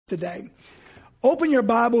today. Open your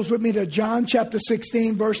Bibles with me to John chapter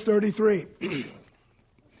 16, verse 33.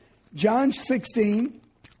 John 16,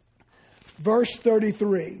 verse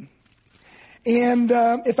 33. And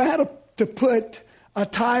if I had to put a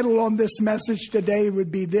title on this message today, it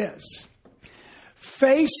would be this: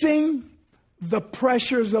 Facing the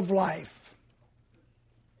Pressures of Life.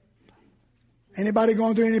 Anybody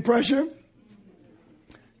going through any pressure?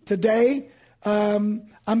 Today, I'm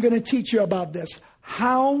going to teach you about this.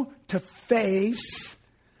 How to face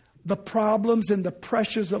the problems and the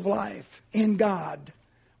pressures of life in God.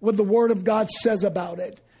 What the Word of God says about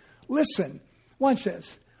it. Listen, watch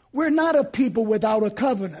this. We're not a people without a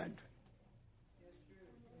covenant.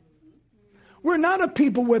 We're not a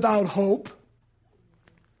people without hope.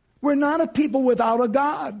 We're not a people without a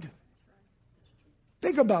God.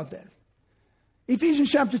 Think about that. Ephesians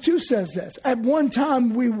chapter 2 says this. At one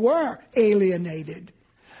time we were alienated.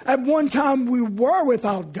 At one time we were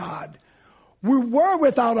without God. We were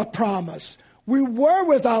without a promise. We were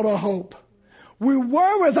without a hope. We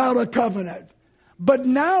were without a covenant. But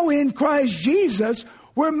now in Christ Jesus,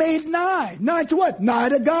 we're made nigh. Nigh to what? Nigh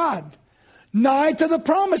to God. Nigh to the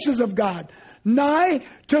promises of God. Nigh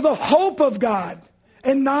to the hope of God.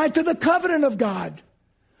 And nigh to the covenant of God.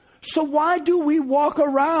 So why do we walk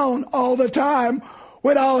around all the time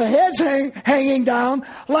with our heads hanging down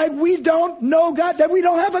like we don't know God, that we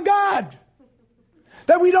don't have a God,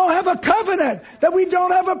 that we don't have a covenant, that we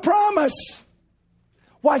don't have a promise?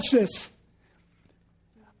 Watch this.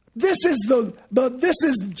 This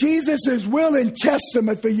is Jesus' will and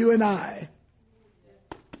testament for you and I.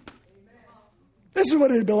 This is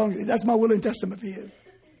what it belongs to. That's my will and testament for you.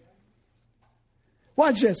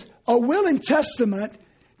 Watch this. A will and testament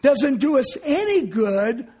doesn't do us any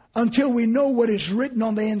good until we know what is written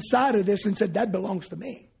on the inside of this and said, that belongs to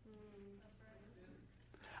me.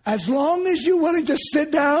 As long as you're willing to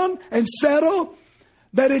sit down and settle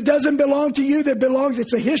that it doesn't belong to you,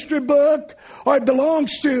 it's a history book, or it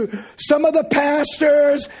belongs to some of the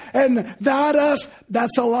pastors and not us,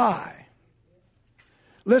 that's a lie.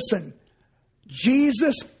 Listen,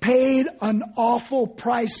 Jesus paid an awful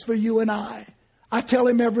price for you and I. I tell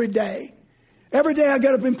him every day. Every day I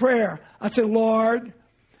get up in prayer, I say, Lord,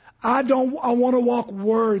 I want to walk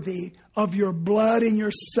worthy of your blood and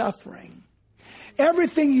your suffering.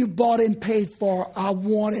 Everything you bought and paid for, I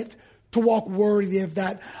want it to walk worthy of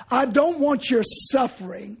that. I don't want your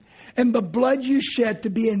suffering and the blood you shed to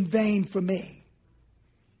be in vain for me.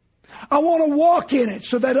 I want to walk in it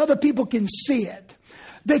so that other people can see it.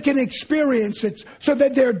 They can experience it so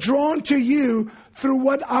that they're drawn to you through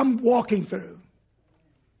what I'm walking through.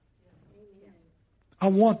 I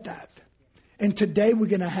want that. And today we're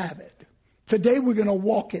going to have it. Today we're going to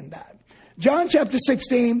walk in that. John chapter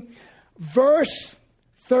 16, verse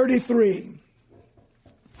 33.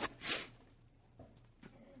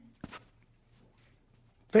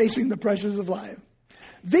 Facing the pressures of life.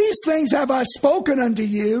 These things have I spoken unto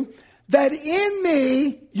you, that in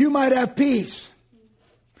me you might have peace.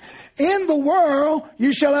 In the world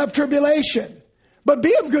you shall have tribulation. But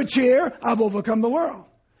be of good cheer, I've overcome the world.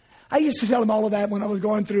 I used to tell him all of that when I was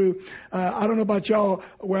going through, I don't know about y'all,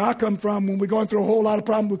 where I come from, when we're going through a whole lot of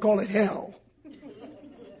problems, we call it hell.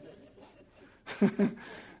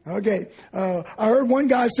 Okay. I heard one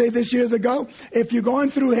guy say this years ago, if you're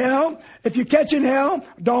going through hell, if you're catching hell,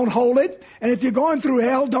 don't hold it. And if you're going through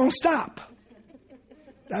hell, don't stop.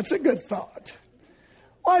 That's a good thought.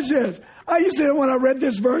 Watch this. I used to, when I read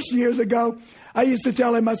this verse years ago, I used to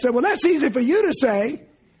tell him, I said, well, that's easy for you to say.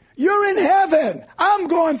 You're in heaven. I'm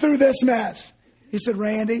going through this mess. He said,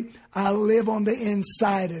 Randy, I live on the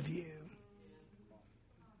inside of you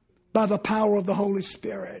by the power of the Holy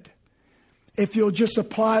Spirit. If you'll just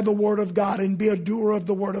apply the Word of God and be a doer of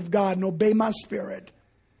the Word of God and obey my Spirit,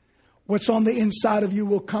 what's on the inside of you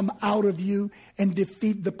will come out of you and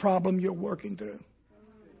defeat the problem you're working through.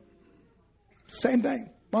 Same thing.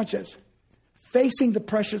 Watch this. Facing the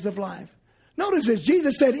pressures of life. Notice this.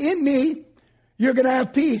 Jesus said, in me, you're going to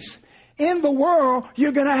have peace. In the world,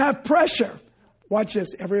 you're going to have pressure. Watch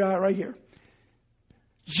this. Right here.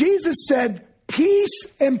 Jesus said, peace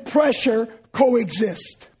and pressure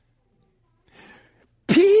coexist.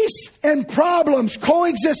 Peace and problems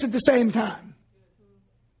coexist at the same time.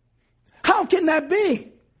 How can that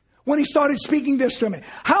be? When he started speaking this to me,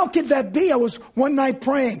 how could that be? I was one night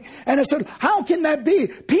praying and I said, how can that be?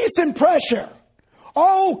 Peace and pressure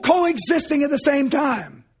all coexisting at the same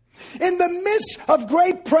time. In the midst of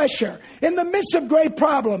great pressure, in the midst of great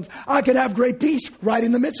problems, I could have great peace right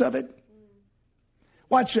in the midst of it.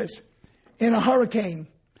 Watch this. In a hurricane,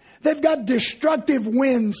 they've got destructive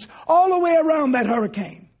winds all the way around that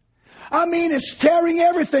hurricane. I mean, it's tearing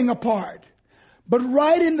everything apart. But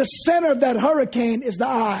right in the center of that hurricane is the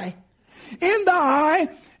eye. In the eye,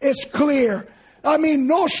 it's clear. I mean,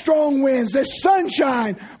 no strong winds. There's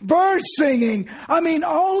sunshine, birds singing. I mean,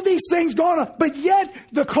 all these things going on. But yet,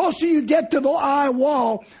 the closer you get to the eye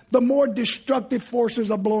wall, the more destructive forces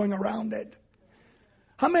are blowing around it.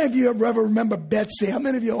 How many of you ever remember Betsy? How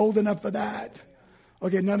many of you are old enough for that?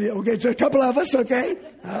 Okay, none of you. Okay, just a couple of us, okay?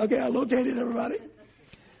 Okay, I located everybody.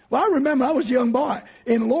 Well, I remember I was a young boy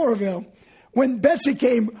in Laurelville when Betsy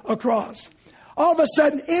came across. All of a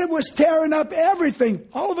sudden, it was tearing up everything.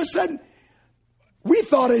 All of a sudden, we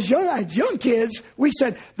thought as young kids, we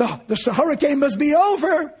said, the hurricane must be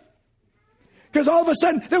over. Because all of a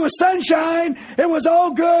sudden, there was sunshine. It was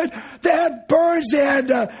all good. They had birds. They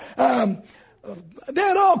had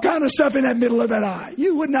all kind of stuff in that middle of that eye.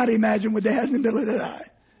 You would not imagine what they had in the middle of that eye.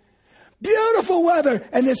 Beautiful weather.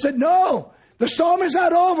 And they said, no, the storm is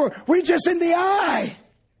not over. We're just in the eye.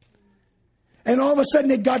 And all of a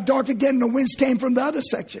sudden, it got dark again, and the winds came from the other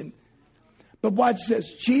section. But watch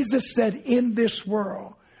this. Jesus said, in this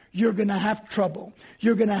world, you're going to have trouble.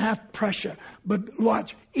 You're going to have pressure. But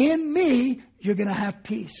watch, in me, you're going to have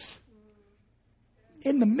peace.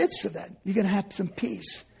 In the midst of that, you're going to have some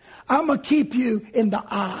peace. I'm going to keep you in the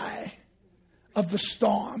eye of the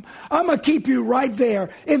storm. I'm going to keep you right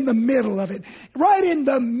there in the middle of it. Right in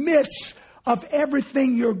the midst of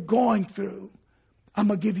everything you're going through. I'm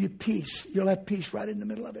going to give you peace. You'll have peace right in the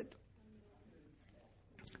middle of it.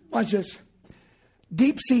 Watch this.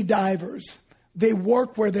 Deep sea divers, they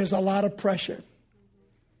work where there's a lot of pressure.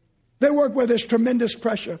 They work where there's tremendous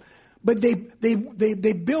pressure. But they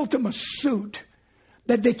built them a suit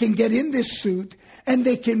that they can get in this suit and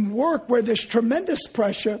they can work where there's tremendous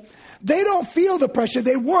pressure. They don't feel the pressure.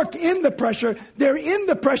 They work in the pressure. They're in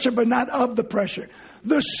the pressure, but not of the pressure.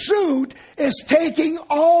 The suit is taking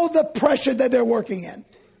all the pressure that they're working in.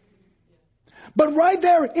 But right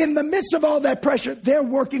there in the midst of all that pressure, they're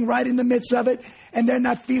working right in the midst of it, and they're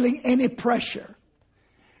not feeling any pressure.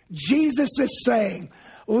 Jesus is saying,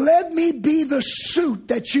 let me be the suit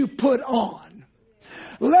that you put on.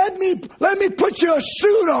 Let me put you a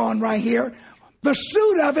suit on right here. The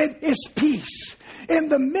suit of it is peace. In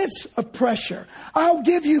the midst of pressure, I'll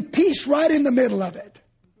give you peace right in the middle of it.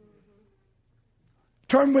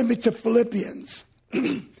 Turn with me to Philippians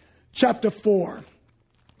chapter 4.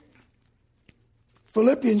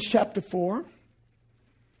 Philippians chapter 4.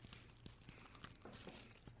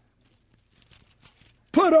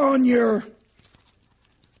 Put on your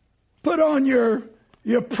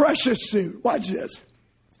precious suit. Watch this.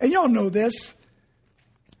 And y'all know this.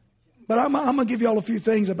 But I'm going to give you all a few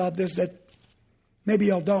things about this that maybe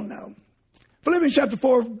y'all don't know. Philippians chapter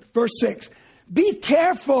 4, verse 6. Be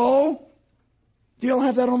careful. Do you all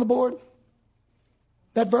have that on the board?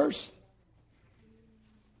 That verse?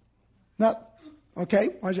 No. Okay,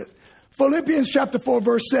 watch this. Philippians chapter 4,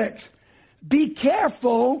 verse 6. Be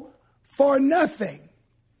careful for nothing.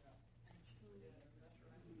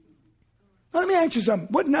 Now, let me ask you something.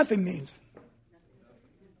 What nothing means?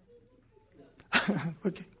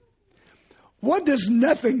 Okay. What does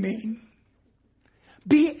nothing mean?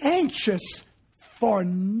 Be anxious for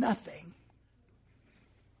nothing.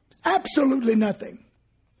 Absolutely nothing.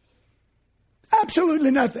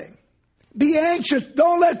 Absolutely nothing. Be anxious.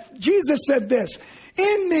 Don't let, Jesus said this,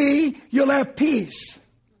 in me you'll have peace.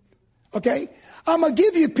 Okay? I'm going to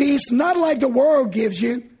give you peace, not like the world gives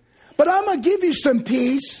you, but I'm going to give you some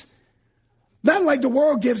peace. Not like the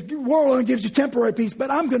world gives. The world only gives you temporary peace,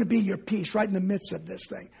 but I'm going to be your peace right in the midst of this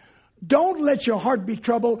thing. Don't let your heart be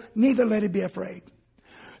troubled, neither let it be afraid.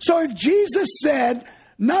 So if Jesus said,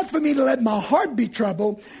 not for me to let my heart be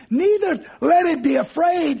troubled, neither let it be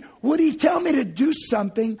afraid, would he tell me to do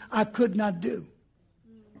something I could not do?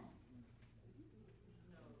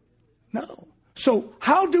 No. So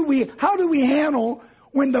how do we handle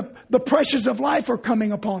when the pressures of life are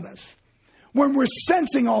coming upon us? When we're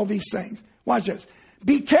sensing all these things? Watch this.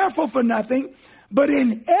 Be careful for nothing, but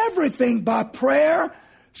in everything by prayer,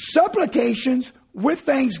 supplications, with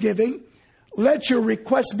thanksgiving, let your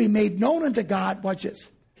requests be made known unto God. Watch this.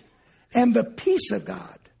 And the peace of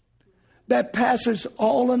God that passes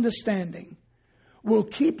all understanding will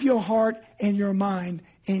keep your heart and your mind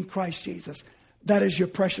in Christ Jesus. That is your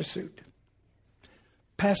precious suit.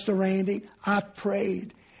 Pastor Randy, I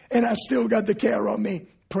prayed and I still got the care on me.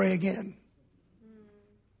 Pray again.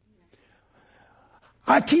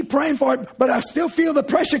 I keep praying for it, but I still feel the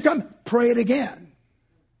pressure come. Pray it again.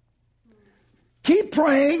 Keep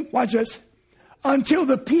praying, watch this, until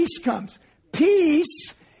the peace comes.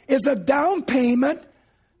 Peace is a down payment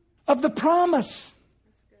of the promise.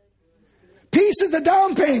 Peace is the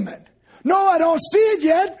down payment. No, I don't see it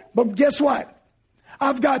yet. But guess what?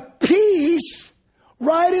 I've got peace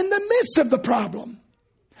right in the midst of the problem.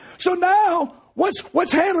 So now,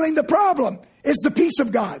 what's handling the problem is the peace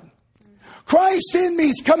of God. Christ in me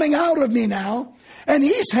is coming out of me now, and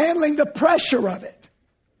he's handling the pressure of it.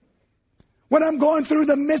 When I'm going through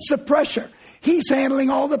the midst of pressure, he's handling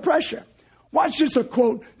all the pressure. Watch this, a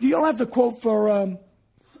quote. Do you have the quote for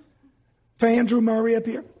Andrew Murray up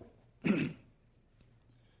here?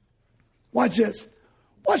 Watch this.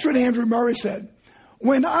 Watch what Andrew Murray said.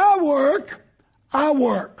 When I work, I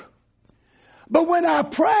work. But when I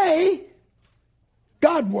pray,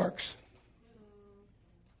 God works.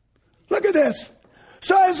 Look at this.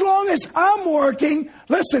 So as long as I'm working,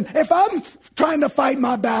 listen, if I'm trying to fight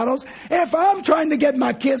my battles, if I'm trying to get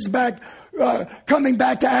my kids back, coming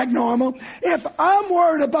back to act normal, if I'm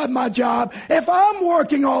worried about my job, if I'm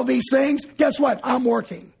working all these things, guess what? I'm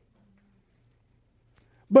working.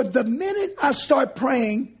 But the minute I start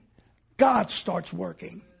praying, God starts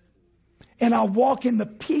working. And I walk in the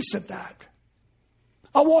peace of that.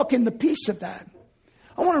 I walk in the peace of that.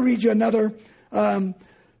 I want to read you another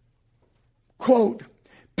quote.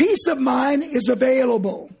 Peace of mind is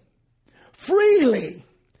available freely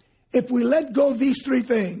if we let go of these three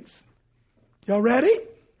things. Y'all ready?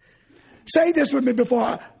 Say this with me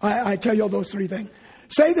before I tell you all those three things.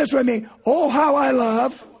 Say this with me. Oh, how I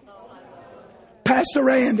love Pastor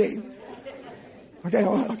Randy. Okay, I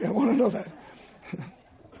want to know that.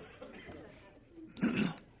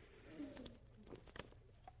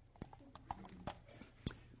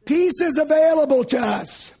 Peace is available to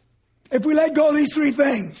us if we let go of these three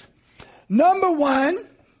things. Number one,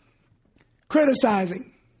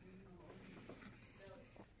 criticizing.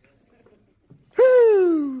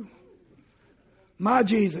 Whew. My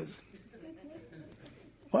Jesus.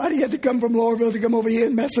 Why do you have to come from Lowerville to come over here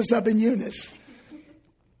and mess us up in Eunice?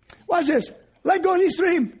 Watch this. Let go of these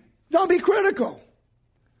three. Don't be critical.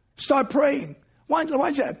 Start praying.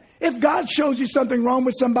 Watch that. If God shows you something wrong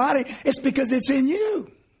with somebody, it's because it's in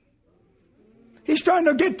you. He's trying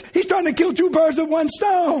to kill two birds with one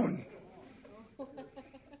stone.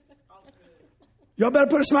 Y'all better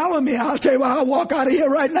put a smile on me. I'll tell you what, I'll walk out of here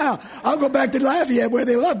right now. I'll go back to Lafayette where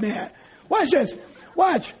they love me at. Watch this.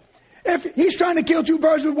 Watch. If he's trying to kill two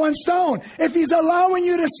birds with one stone, if he's allowing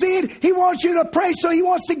you to see it, he wants you to pray, so he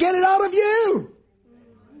wants to get it out of you.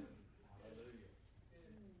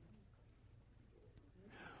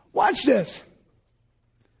 Watch this.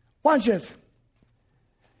 Watch this.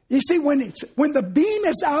 You see, when the beam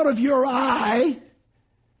is out of your eye,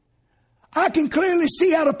 I can clearly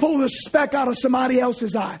see how to pull the speck out of somebody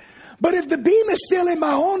else's eye. But if the beam is still in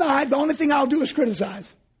my own eye, the only thing I'll do is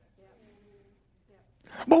criticize.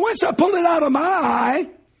 But once I pull it out of my eye,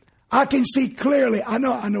 I can see clearly. I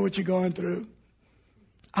know what you're going through.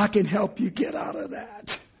 I can help you get out of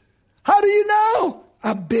that. How do you know?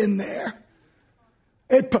 I've been there.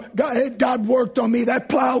 God worked on me. That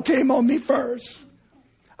plow came on me first.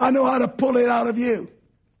 I know how to pull it out of you.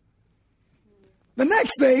 The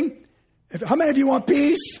next thing, how many of you want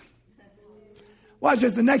peace? Watch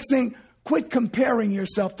this. The next thing, quit comparing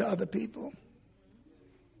yourself to other people.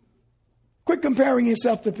 Quit comparing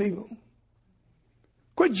yourself to people.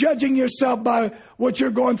 Quit judging yourself by what you're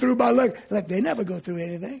going through by look. Like they never go through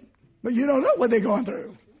anything, but you don't know what they're going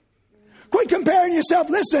through. Quit comparing yourself.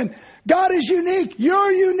 Listen, God is unique.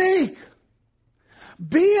 You're unique.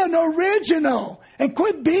 Be an original and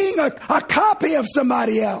quit being a copy of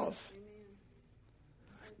somebody else.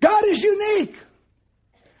 God is unique.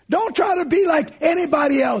 Don't try to be like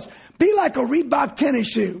anybody else. Be like a Reebok tennis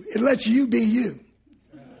shoe. It lets you be you.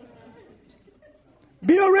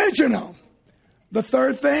 Be original. The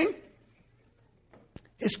third thing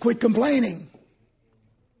is quit complaining.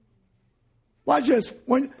 Watch this.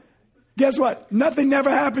 Guess what? Nothing never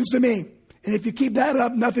happens to me. And if you keep that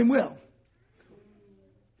up, nothing will.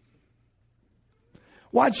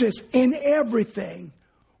 Watch this. In everything,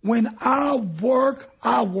 when I work,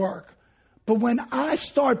 I work. But when I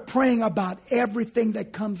start praying about everything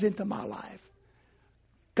that comes into my life,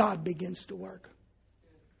 God begins to work.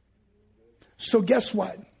 So guess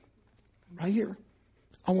what? Right here.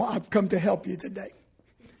 I've come to help you today.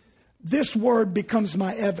 This word becomes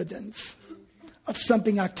my evidence of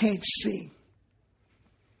something I can't see.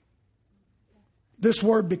 This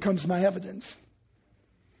word becomes my evidence.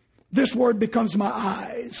 This word becomes my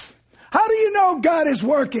eyes. How do you know God is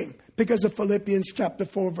working? Because of Philippians chapter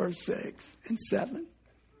 4, verse 6 and 7.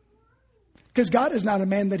 Because God is not a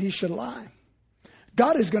man that he should lie.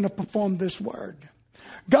 God is going to perform this word.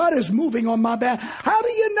 God is moving on my behalf. How do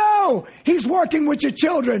you know he's working with your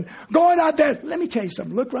children? Going out there. Let me tell you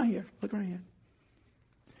something. Look right here. Look right here.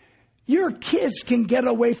 Your kids can get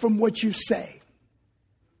away from what you say,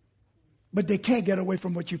 but they can't get away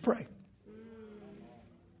from what you pray.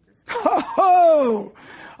 Oh,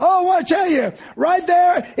 I want to tell you, right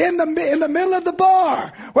there in the middle of the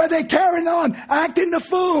bar where they're carrying on, acting the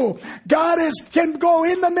fool, God can go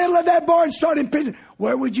in the middle of that bar and start impinging.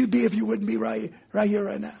 Where would you be if you wouldn't be right here,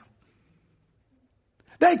 right now?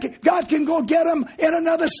 God can go get them in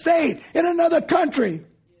another state, in another country.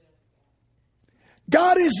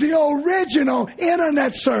 God is the original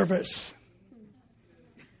internet service.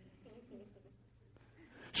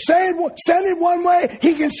 Send it one way,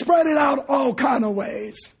 he can spread it out all kind of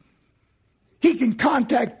ways. He can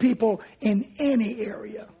contact people in any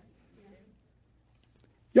area.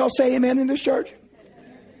 Y'all say amen in this church?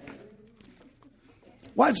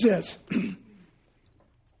 Watch this.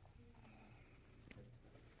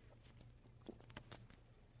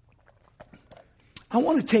 I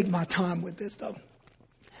want to take my time with this, though.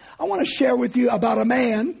 I want to share with you about a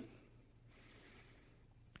man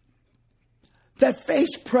that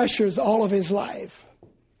faced pressures all of his life.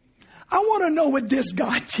 I want to know what this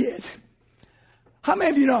guy did. How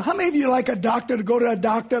many of you know? How many of you like a doctor to go to a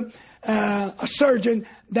doctor, a surgeon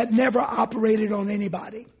that never operated on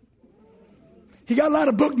anybody? He got a lot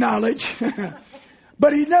of book knowledge,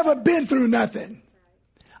 but he never been through nothing.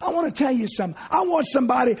 I want to tell you something. I want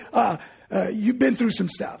somebody, you've been through some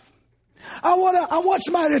stuff. I want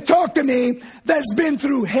somebody to talk to me that's been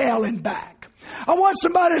through hell and back. I want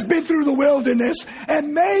somebody that's been through the wilderness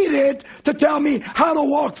and made it to tell me how to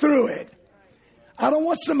walk through it. I don't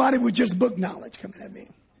want somebody with just book knowledge coming at me.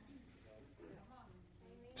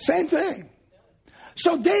 Same thing.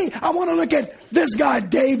 So I want to look at this guy,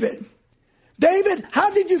 David. David,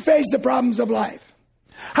 how did you face the problems of life?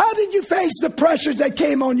 How did you face the pressures that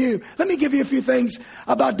came on you? Let me give you a few things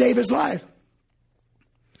about David's life.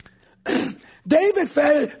 David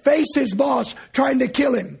faced his boss trying to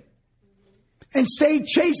kill him and stayed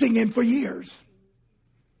chasing him for years.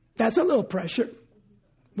 That's a little pressure.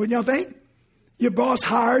 Wouldn't y'all think? Your boss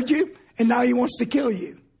hired you and now he wants to kill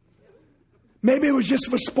you. Maybe it was just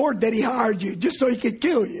for sport that he hired you, just so he could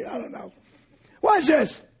kill you. I don't know. Watch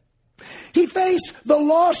this. He faced the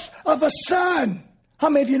loss of a son. How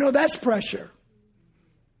many of you know that's pressure?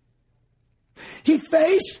 He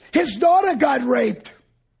faced his daughter got raped.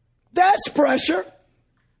 That's pressure.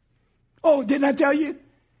 Oh, didn't I tell you?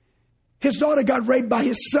 His daughter got raped by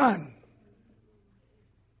his son.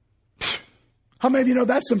 How many of you know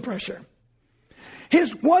that's some pressure?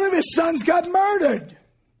 One of his sons got murdered.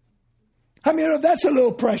 How many of you know that's a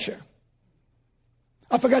little pressure?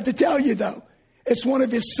 I forgot to tell you though. It's one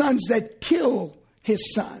of his sons that killed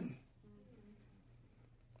his son.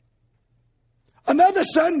 Another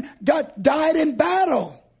son died in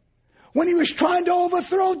battle when he was trying to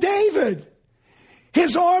overthrow David.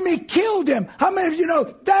 His army killed him. How many of you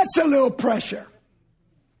know that's a little pressure?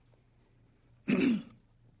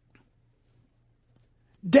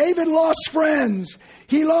 David lost friends.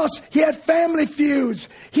 He had family feuds.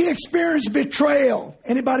 He experienced betrayal.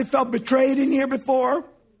 Anybody felt betrayed in here before?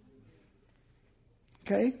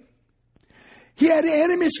 Okay. He had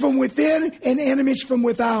enemies from within and enemies from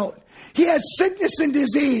without. He had sickness and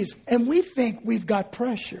disease. And we think we've got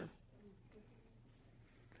pressure.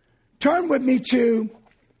 Turn with me to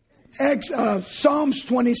Psalms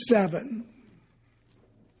 27.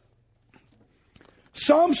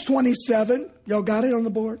 Psalms 27. Y'all got it on the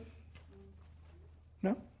board?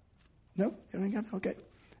 No? No? You ain't got it? Okay.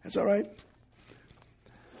 That's all right.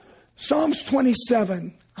 Psalms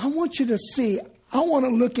 27. I want you to see. I want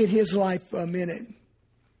to look at his life for a minute.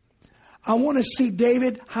 I want to see,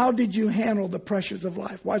 David, how did you handle the pressures of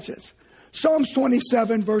life? Watch this. Psalms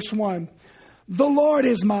 27, verse 1. The Lord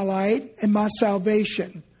is my light and my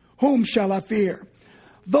salvation. Whom shall I fear?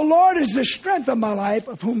 The Lord is the strength of my life.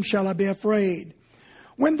 Of whom shall I be afraid?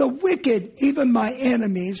 When the wicked, even my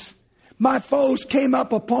enemies, my foes came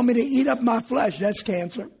up upon me to eat up my flesh. That's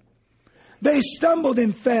cancer. They stumbled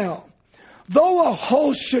and fell. Though a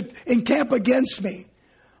host should encamp against me,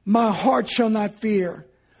 my heart shall not fear.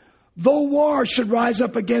 Though war should rise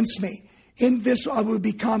up against me, in this I will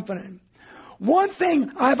be confident. One thing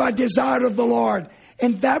have I desired of the Lord,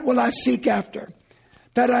 and that will I seek after,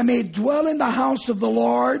 that I may dwell in the house of the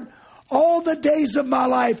Lord all the days of my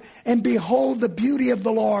life, and behold the beauty of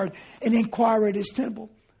the Lord, and inquire at his temple.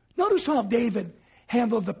 Notice how David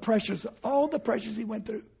handled the pressures, all the pressures he went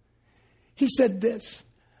through. He said this,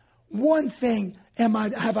 one thing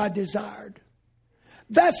have I desired.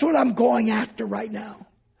 That's what I'm going after right now.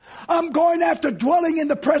 I'm going after dwelling in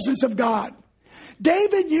the presence of God.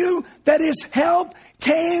 David knew that his help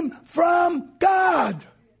came from God.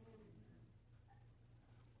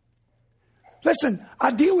 Listen,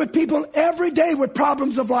 I deal with people every day with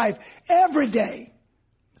problems of life. Every day.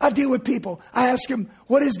 I deal with people. I ask them,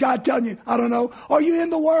 what is God telling you? I don't know. Are you in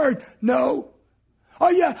the Word? No. Oh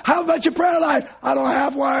yeah, how about your prayer life? I don't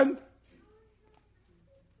have one.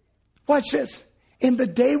 Watch this. In the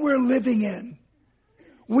day we're living in,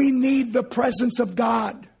 we need the presence of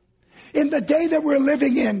God. In the day that we're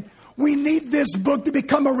living in, we need this book to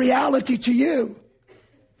become a reality to you.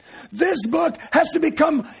 This book has to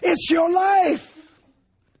become, it's your life.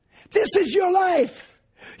 This is your life.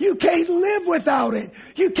 You can't live without it.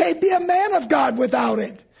 You can't be a man of God without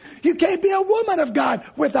it. You can't be a woman of God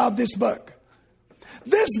without this book.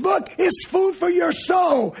 This book is food for your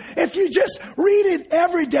soul. If you just read it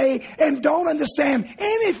every day and don't understand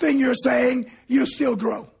anything you're saying, you still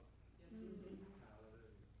grow.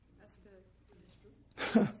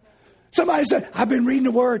 Somebody said, I've been reading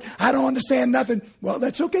the Word. I don't understand nothing. Well,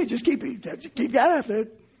 that's okay. Just keep going after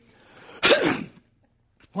it.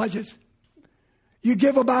 Watch this. You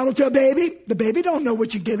give a bottle to a baby. The baby don't know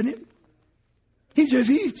what you're giving him. He just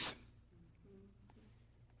eats.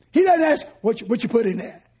 He doesn't ask, what you put in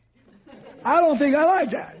there? I don't think I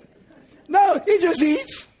like that. No, he just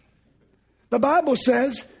eats. The Bible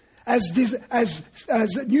says, as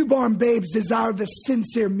newborn babes desire the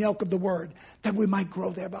sincere milk of the Word, that we might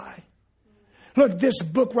grow thereby. Look, this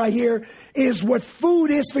book right here is what food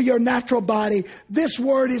is for your natural body. This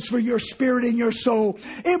Word is for your spirit and your soul.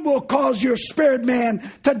 It will cause your spirit man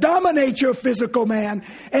to dominate your physical man.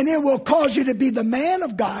 And it will cause you to be the man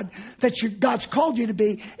of God that God's called you to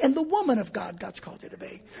be, and the woman of God God's called you to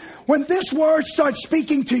be. When this Word starts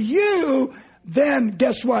speaking to you, then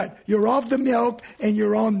guess what? You're off the milk and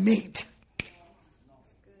you're on meat.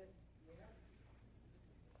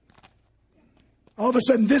 All of a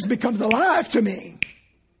sudden, this becomes alive to me.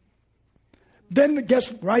 Then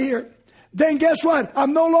guess right here. Then guess what?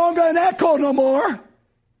 I'm no longer an echo no more.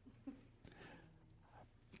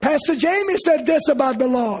 Pastor Jamie said this about the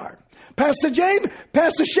Lord. Pastor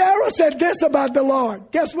Cheryl said this about the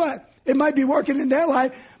Lord. Guess what? It might be working in their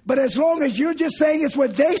life, but as long as you're just saying it's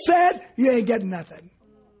what they said, you ain't getting nothing.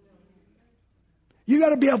 You got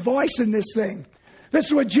to be a voice in this thing. This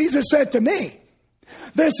is what Jesus said to me.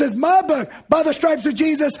 This is my book. By the stripes of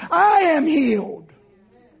Jesus, I am healed.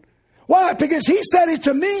 Why? Because he said it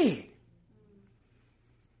to me.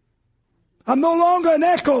 I'm no longer an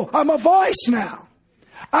echo. I'm a voice now.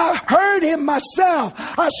 I heard him myself.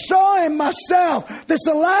 I saw him myself. That's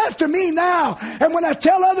alive to me now. And when I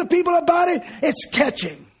tell other people about it, it's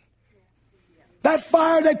catching. That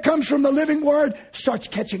fire that comes from the living Word starts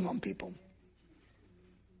catching on people.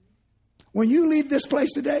 When you leave this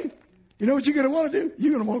place today, you know what you're going to want to do?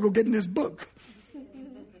 You're going to want to go get in this book.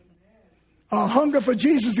 A hunger for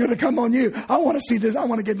Jesus is going to come on you. I want to see this. I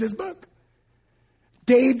want to get in this book.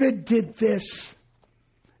 David did this.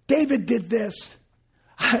 David did this.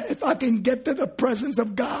 If I can get to the presence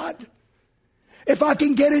of God, if I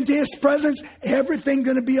can get into his presence, everything's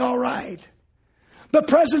going to be all right. The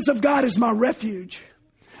presence of God is my refuge.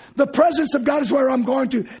 The presence of God is where I'm going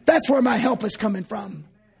to. That's where my help is coming from.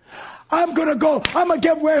 I'm going to go. I'm going to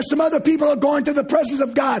get where some other people are going, to the presence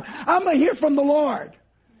of God. I'm going to hear from the Lord.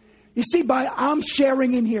 You see, I'm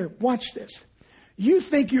sharing in here. Watch this. You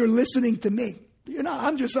think you're listening to me. You're not.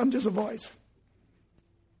 I'm just a voice.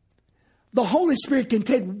 The Holy Spirit can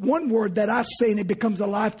take one word that I say and it becomes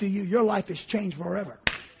alive to you. Your life is changed forever.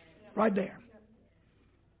 Right there.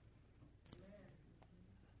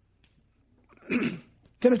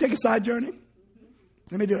 Can I take a side journey?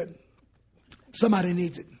 Let me do it. Somebody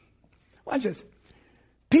needs it. Watch this.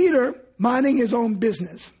 Peter, minding his own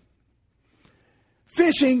business,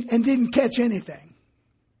 fishing and didn't catch anything.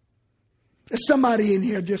 There's somebody in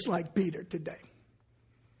here just like Peter today.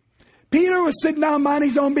 Peter was sitting down minding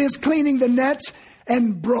his own business, cleaning the nets,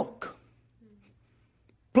 and broke.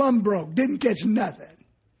 Plumb broke. Didn't catch nothing.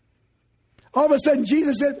 All of a sudden,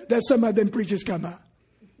 Jesus said, there's some of them preachers come out.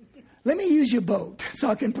 Let me use your boat so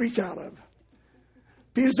I can preach out of.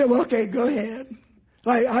 Peter said, well, okay, go ahead.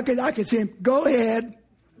 Like I could see him. Go ahead.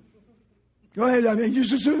 Go ahead. I mean, you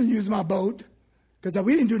should soon use my boat because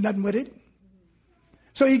we didn't do nothing with it.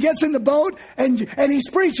 So he gets in the boat and he's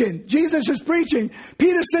preaching. Jesus is preaching.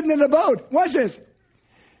 Peter's sitting in the boat. Watch this.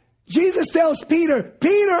 Jesus tells Peter,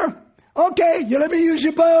 Peter, okay, you let me use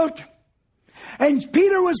your boat. And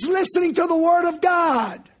Peter was listening to the word of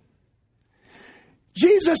God.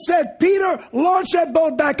 Jesus said, Peter, launch that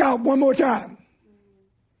boat back out one more time.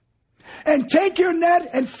 And take your net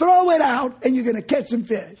and throw it out and you're going to catch some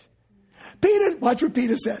fish. Peter, watch what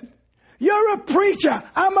Peter said. You're a preacher.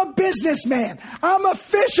 I'm a businessman. I'm a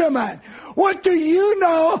fisherman. What do you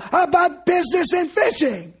know about business and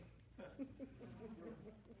fishing?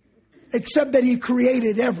 except that he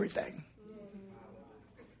created everything.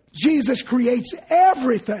 Jesus creates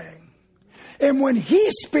everything. And when he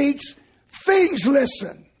speaks, things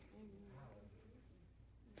listen.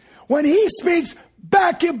 When he speaks,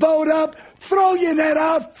 back your boat up, throw your net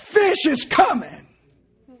out, fish is coming.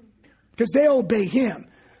 Because they obey him.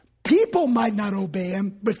 People might not obey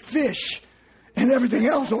him, but fish and everything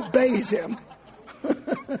else obeys him.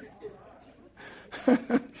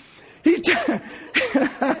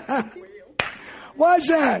 Watch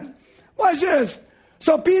that. Watch this.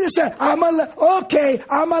 So Peter said, I'm going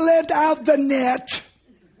to let out the net.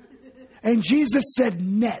 And Jesus said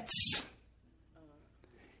nets.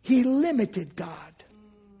 He limited God.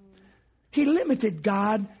 He limited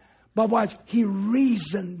God by what? He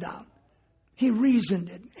reasoned out. He reasoned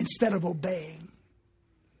it instead of obeying.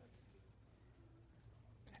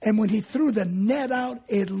 And when he threw the net out,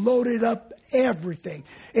 it loaded up everything.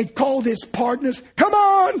 It called his partners, come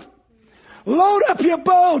on, load up your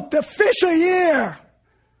boat, the fish are here.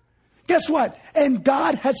 Guess what? And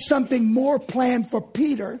God had something more planned for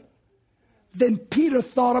Peter than Peter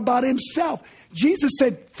thought about himself. Jesus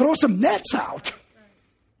said, throw some nets out.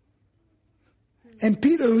 And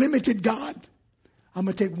Peter limited God. I'm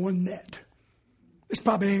going to take one net. This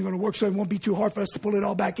probably ain't going to work, so it won't be too hard for us to pull it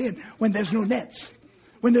all back in when there's no nets,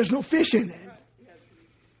 when there's no fish in it.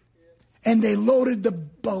 And they loaded the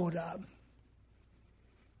boat up.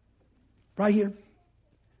 Right here.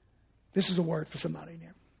 This is a word for somebody in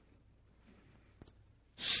here.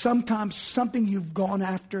 Sometimes something you've gone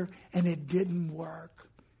after and it didn't work.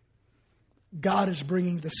 God is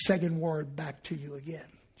bringing the second word back to you again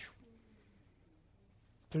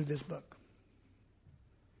through this book.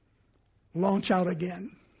 Launch out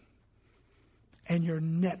again, and your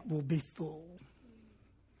net will be full.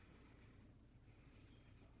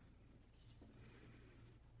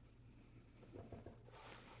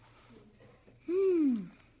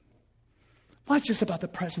 Watch this about the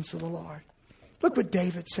presence of the Lord. Look what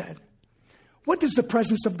David said. What does the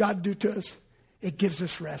presence of God do to us? It gives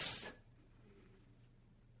us rest.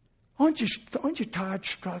 Aren't you tired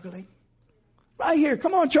struggling? Right here.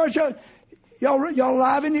 Come on, church. Y'all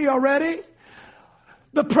alive in here? Y'all ready?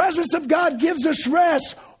 The presence of God gives us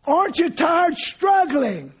rest. Aren't you tired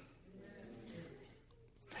struggling?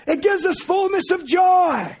 It gives us fullness of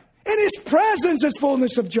joy. In his presence is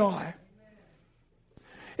fullness of joy.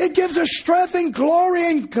 It gives us strength and glory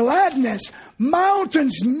and gladness.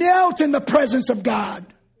 Mountains melt in the presence of God.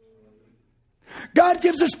 God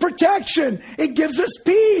gives us protection. It gives us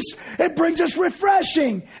peace. It brings us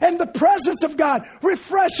refreshing. And the presence of God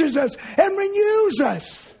refreshes us and renews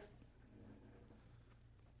us.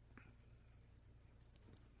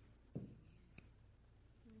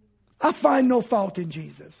 I find no fault in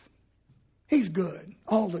Jesus. He's good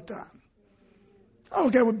all the time. I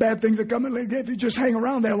don't care what bad things are coming. If you just hang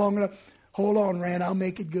around there long enough, hold on, Rand, I'll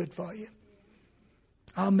make it good for you.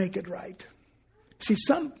 I'll make it right. See,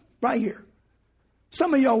 right here.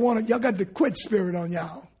 Some of y'all y'all got the quit spirit on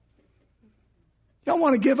y'all. Y'all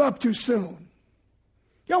want to give up too soon.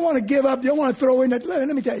 Y'all want to give up. Y'all want to throw in that. Let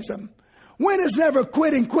me tell you something. Winners never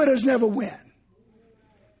quit and quitters never win.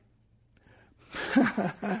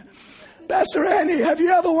 Pastor Andy, have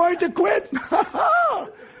you ever wanted to quit?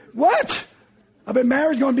 What? I've been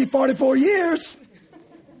married, it's going to be 44 years.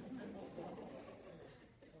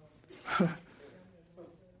 Let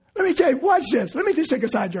me tell you, watch this. Let me just take a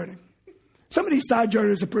side journey. Some of these side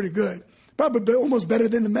journeys are pretty good. Probably almost better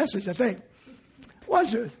than the message, I think.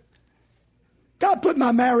 Watch this. God put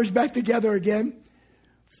my marriage back together again.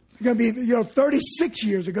 It's going to be 36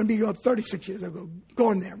 years. It's going to be 36 years ago.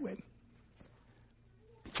 Going there with.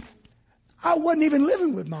 I wasn't even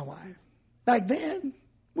living with my wife. Back then,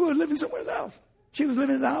 we were living somewhere else. She was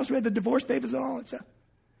living in the house. We had the divorce papers and all that stuff.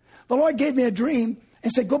 The Lord gave me a dream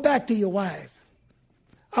and said, go back to your wife.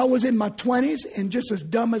 I was in my 20s and just as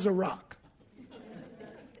dumb as a rock.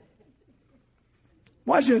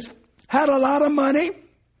 Watch this. Had a lot of money.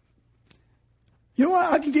 You know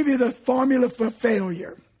what? I can give you the formula for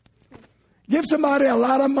failure. Give somebody a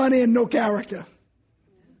lot of money and no character.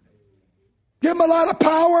 Give them a lot of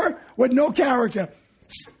power with no character.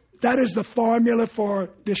 That is the formula for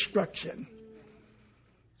destruction.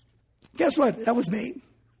 Guess what? That was me.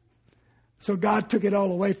 So God took it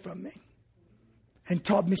all away from me and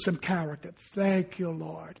taught me some character. Thank you,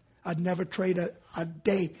 Lord. I'd never trade a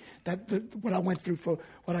day what I went through for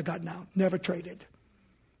what I got now. Never traded.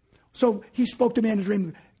 So he spoke to me in a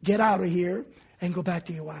dream, get out of here and go back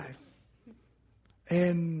to your wife.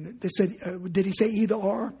 And they said, did he say either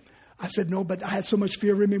or? I said, no, but I had so much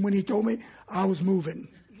fear in me when he told me I was moving.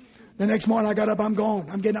 The next morning I got up, I'm gone.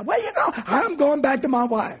 I'm getting up. Where you go? I'm going back to my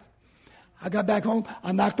wife. I got back home.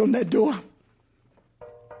 I knocked on that door.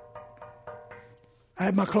 I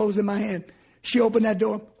had my clothes in my hand. She opened that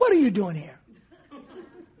door. What are you doing here?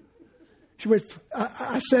 She went,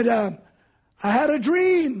 I said, I had a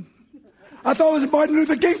dream. I thought it was Martin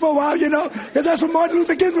Luther King for a while, because that's when Martin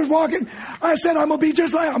Luther King was walking. I said, I'm going to be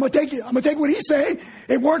just like, I'm going to take what he's saying.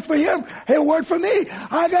 It worked for him. It'll work for me.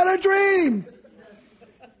 I got a dream.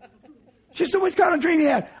 She said, what kind of dream you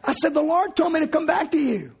had? I said, the Lord told me to come back to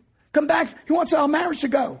you. Come back. He wants our marriage to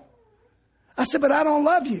go. I said, but I don't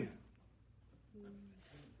love you.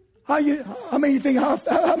 How bet you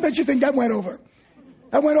think that went over?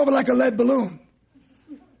 That went over like a lead balloon.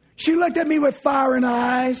 She looked at me with fire in her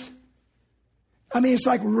eyes. It's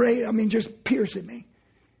like just piercing me.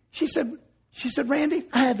 She said, Randy,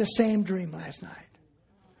 I had the same dream last night.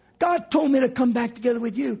 God told me to come back together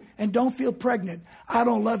with you and don't feel pregnant. I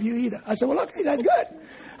don't love you either. I said, well, okay, that's good.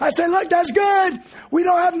 I said, look, that's good. We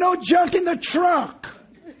don't have no junk in the trunk.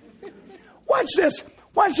 Watch this.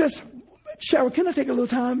 Cheryl, can I take a little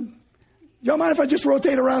time? You don't mind if I just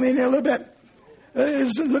rotate around in here a little bit?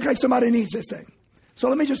 It looks like somebody needs this thing. So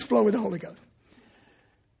let me just flow with the Holy Ghost.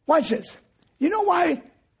 Watch this. You know why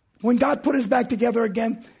when God put us back together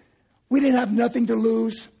again, we didn't have nothing to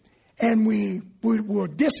lose, and we were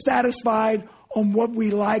dissatisfied on what we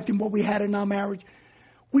liked and what we had in our marriage?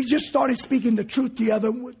 We just started speaking the truth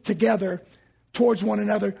together towards one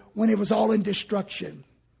another when it was all in destruction.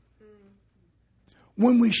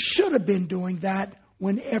 When we should have been doing that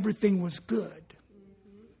when everything was good.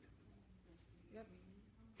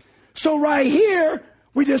 So right here,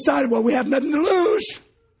 we decided, well, we have nothing to lose.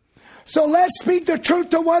 So let's speak the truth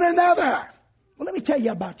to one another. Well, let me tell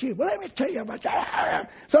you about you. Well, let me tell you about that.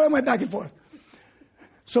 So I went back and forth.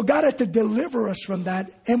 So God had to deliver us from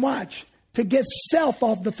that. And watch, to get self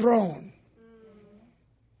off the throne.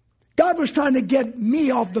 God was trying to get me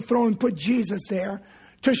off the throne and put Jesus there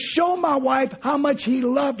to show my wife how much he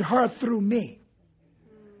loved her through me.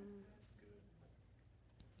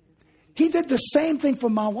 He did the same thing for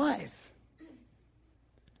my wife.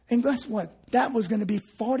 And guess what? That was going to be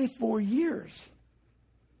 44 years.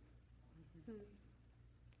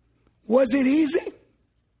 Was it easy?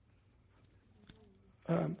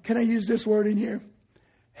 Can I use this word in here?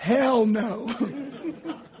 Hell no.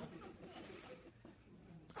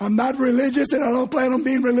 I'm not religious, and I don't plan on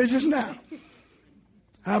being religious now.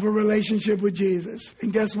 I have a relationship with Jesus.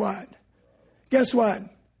 And guess what?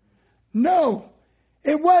 No,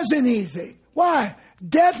 it wasn't easy. Why?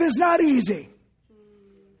 Death is not easy.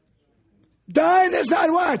 Dying is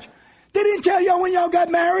not. Watch. They didn't tell y'all when y'all got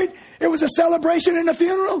married it was a celebration and a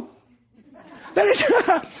funeral. They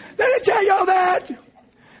didn't tell y'all that.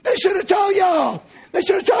 They should have told y'all.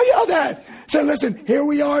 That. So listen, here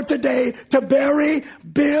we are today to bury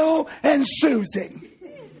Bill and Susie.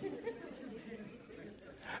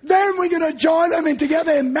 Then we're going to join them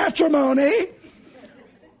together in matrimony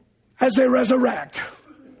as they resurrect.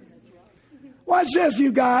 Watch this,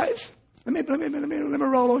 you guys. Let me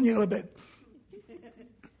roll on you a little bit.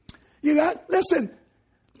 Listen,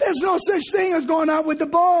 there's no such thing as going out with the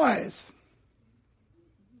boys.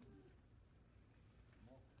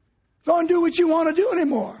 Go and do what you want to do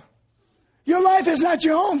anymore. Your life is not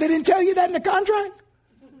your own. They didn't tell you that in the contract.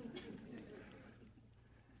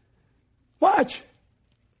 Watch.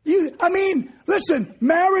 Listen,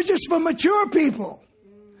 marriage is for mature people.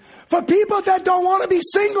 For people that don't want to be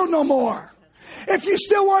single no more. If you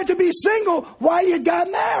still want to be single, why you got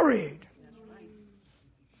married?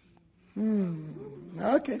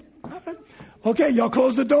 Okay. All right. Okay, y'all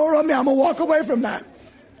close the door on me. I'm going to walk away from that.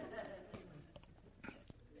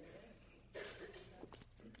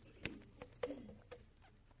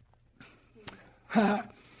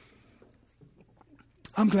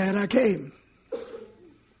 I'm glad I came.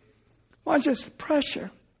 Watch this.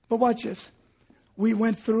 Pressure. But watch this. We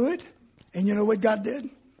went through it. And you know what God did?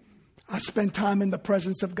 I spent time in the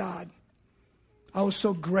presence of God. I was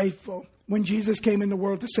so grateful. When Jesus came in the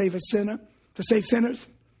world to save sinners,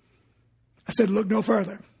 I said, look no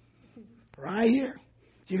further. Right here.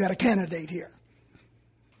 You got a candidate here.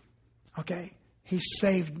 Okay. He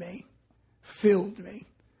saved me, filled me,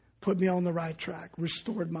 put me on the right track,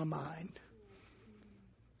 restored my mind.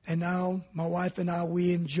 And now my wife and I,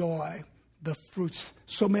 we enjoy the fruits.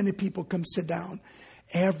 So many people come sit down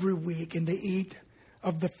every week and they eat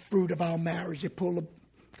of the fruit of our marriage. They come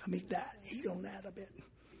eat that, eat on that a bit.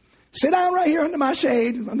 Sit down right here under my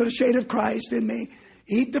shade, under the shade of Christ in me.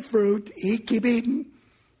 Eat the fruit, keep eating.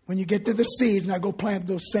 When you get to the seeds, now go plant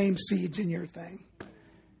those same seeds in your thing,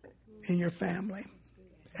 in your family,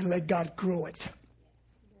 and let God grow it.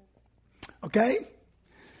 Okay?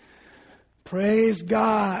 Praise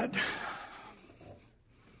God.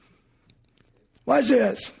 Watch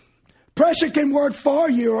this. Pressure can work for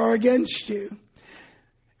you or against you.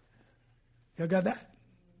 You got that?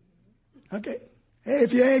 Okay. Hey,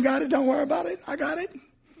 if you ain't got it, don't worry about it. I got it.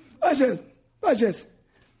 Watch this. Watch this.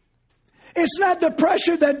 It's not the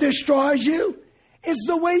pressure that destroys you. It's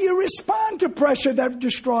the way you respond to pressure that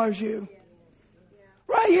destroys you.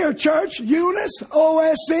 Right here, church. Eunice,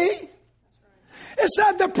 OSC. It's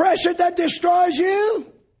not the pressure that destroys you.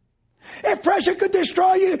 If pressure could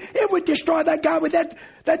destroy you, it would destroy that guy with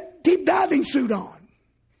that deep diving suit on.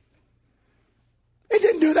 It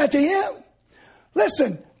didn't do that to him.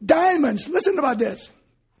 Listen, diamonds, listen about this.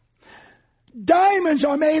 Diamonds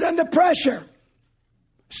are made under pressure.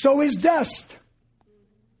 So is dust.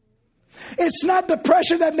 It's not the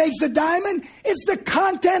pressure that makes the diamond. It's the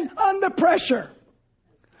content under pressure.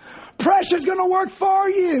 Pressure's going to work for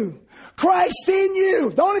you. Christ in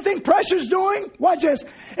you. The only thing pressure's doing, watch this,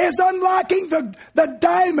 is unlocking the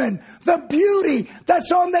diamond, the beauty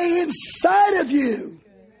that's on the inside of you.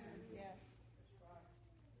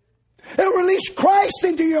 It'll release Christ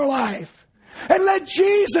into your life. And let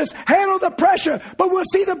Jesus handle the pressure. But we'll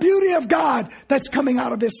see the beauty of God that's coming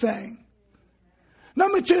out of this thing.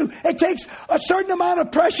 Number two, it takes a certain amount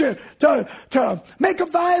of pressure to make a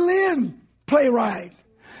violin play right.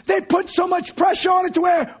 They put so much pressure on it to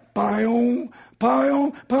where,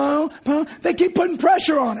 they keep putting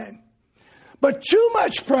pressure on it. But too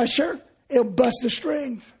much pressure, it'll bust the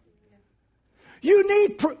strings. You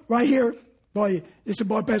need, right here, boy, it's a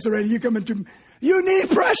boy, Pastor Ray, you coming to me. You need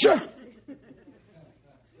pressure.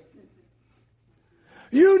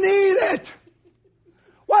 You need it.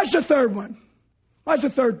 Watch the third one. Watch the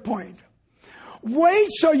third point.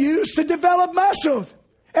 Weights are used to develop muscles.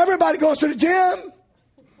 Everybody goes to the gym.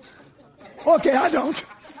 Okay, I don't.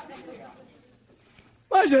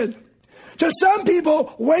 Watch it. To some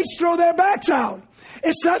people, weights throw their backs out.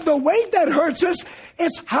 It's not the weight that hurts us.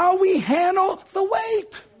 It's how we handle the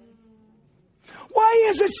weight. Why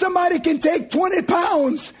is it somebody can take 20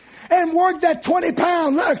 pounds and work that 20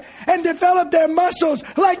 pound, look, and develop their muscles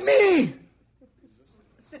like me?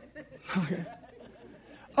 Okay.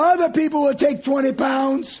 Other people will take 20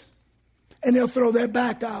 pounds and they'll throw their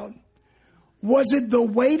back out. Was it the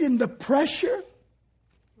weight and the pressure?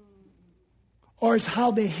 Or is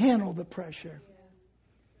how they handle the pressure?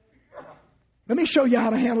 Let me show you how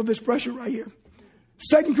to handle this pressure right here.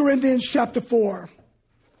 2 Corinthians chapter 4.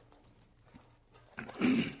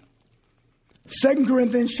 2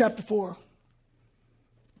 Corinthians chapter 4.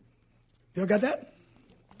 You all got that?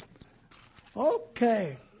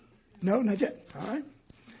 Okay. No, not yet. All right.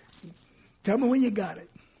 Tell me when you got it.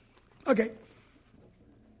 Okay.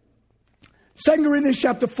 2 Corinthians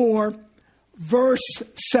chapter 4, verse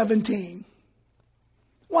 17.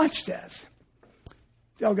 Watch this.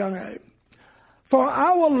 Y'all got it right. For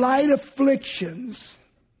our light afflictions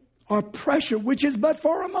or pressure, which is but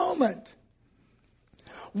for a moment,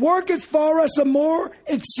 worketh for us a more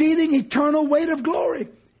exceeding eternal weight of glory.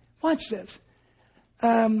 Watch this.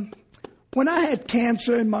 When I had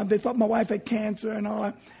cancer and they thought my wife had cancer and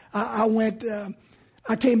all,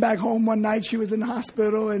 I came back home one night. She was in the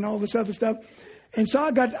hospital and all this other stuff. And so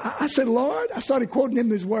I said, Lord, I started quoting him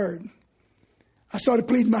his word. I started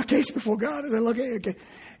pleading my case before God. And I said, okay.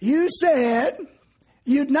 You said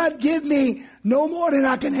you'd not give me no more than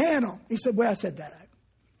I can handle. He said, where I said that?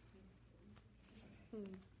 I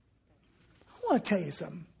want to tell you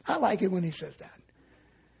something. I like it when he says that.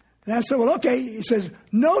 And I said, well, okay. He says,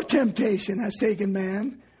 no temptation has taken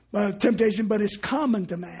man, but it's common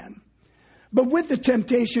to man. But with the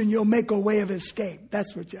temptation, you'll make a way of escape.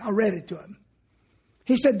 That's what I read it to him.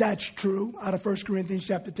 He said, that's true, out of 1 Corinthians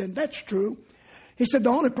chapter 10. That's true. He said, the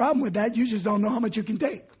only problem with that, you just don't know how much you can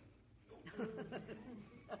take.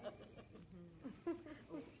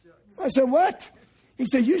 I said, what? He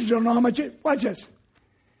said, you just don't know how much watch this.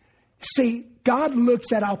 See, God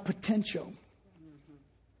looks at our potential.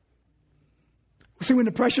 See, when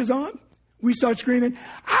the pressure's on, we start screaming,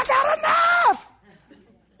 I got enough.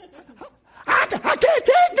 I can't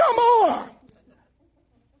take no more.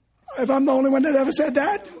 If I'm the only one that ever said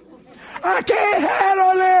that. I can't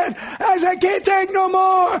handle it. I can't take no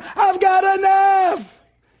more. I've got enough.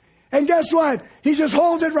 And guess what? He just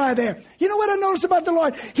holds it right there. You know what I noticed about the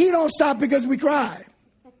Lord? He don't stop because we cry.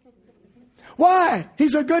 Why?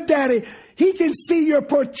 He's a good daddy. He can see your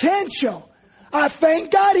potential. I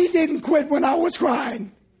thank God he didn't quit when I was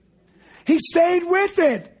crying. He stayed with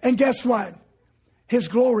it. And guess what? His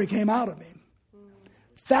glory came out of me.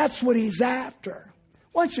 That's what he's after.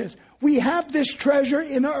 Watch this. We have this treasure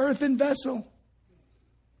in an earthen vessel.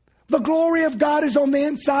 The glory of God is on the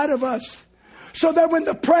inside of us. So that when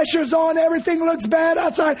the pressure's on, everything looks bad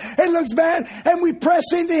outside. It looks bad. And we press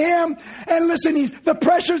into Him. And listen, the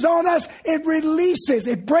pressure's on us. It releases.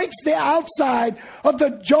 It breaks the outside of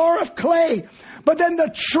the jar of clay. But then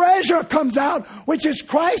the treasure comes out, which is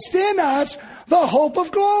Christ in us, the hope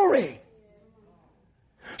of glory.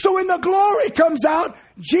 So when the glory comes out,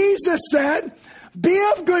 Jesus said, be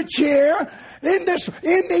of good cheer. In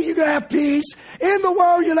me you're going to have peace. In the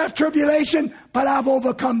world you'll have tribulation, but I've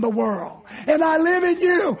overcome the world. And I live in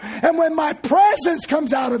you. And when my presence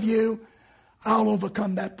comes out of you, I'll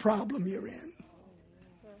overcome that problem you're in.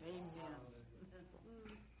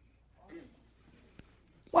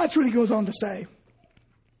 Watch what he goes on to say.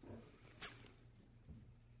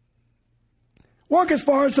 Work as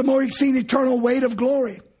far as the more exceeding eternal weight of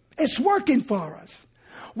glory. It's working for us.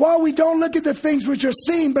 While we don't look at the things which are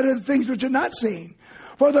seen, but at the things which are not seen.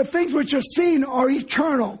 For the things which are seen are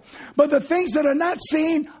eternal. But the things that are not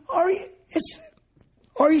seen are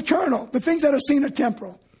eternal. The things that are seen are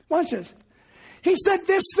temporal. Watch this. He said,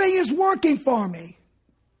 this thing is working for me.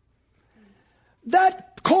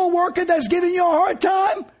 That co-worker that's giving you a hard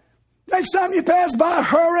time, next time you pass by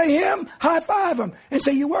her or him, high five him and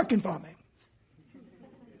say, you're working for me.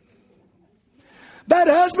 That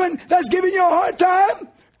husband that's giving you a hard time,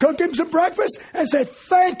 cook him some breakfast and say,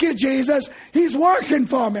 thank you, Jesus. He's working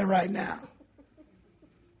for me right now.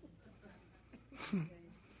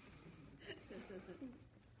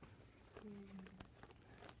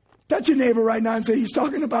 Touch your neighbor right now and say, he's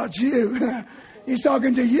talking about you. He's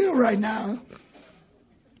talking to you right now.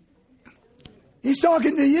 He's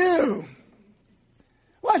talking to you.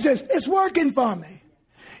 Watch this. It's working for me.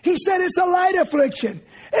 He said it's a light affliction.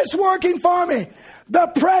 It's working for me. The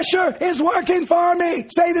pressure is working for me.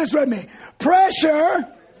 Say this with me. Pressure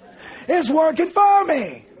is working for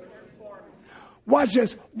me. Watch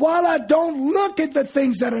this. While I don't look at the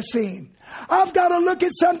things that are seen, I've got to look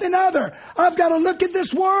at something other. I've got to look at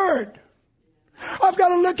this word. I've got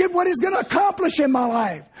to look at what He's going to accomplish in my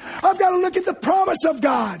life. I've got to look at the promise of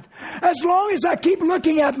God. As long as I keep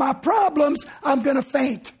looking at my problems, I'm going to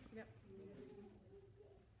faint.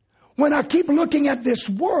 When I keep looking at this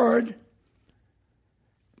word,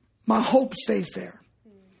 my hope stays there.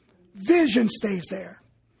 Vision stays there.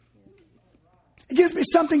 It gives me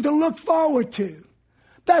something to look forward to.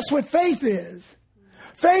 That's what faith is.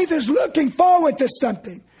 Faith is looking forward to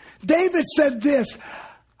something. David said this,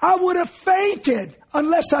 I would have fainted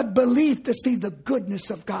unless I believed to see the goodness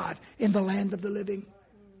of God in the land of the living.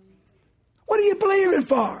 What are you believing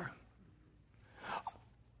for?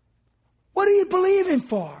 What are you believing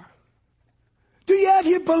for? Do you have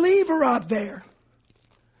your believer out there?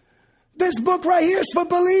 This book right here is for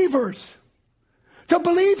believers. To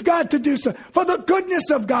believe God to do so. For the goodness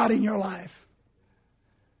of God in your life.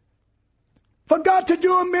 For God to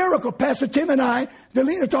do a miracle. Pastor Tim and I, the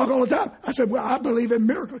leader, talk all the time. I said, well, I believe in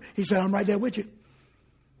miracles. He said, I'm right there with you.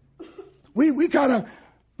 We kind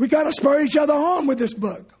of spur each other on with this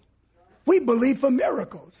book. We believe for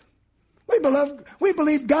miracles. We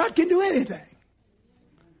believe God can do anything.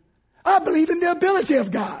 I believe in the ability of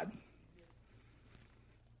God.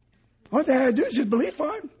 What they have to do is just believe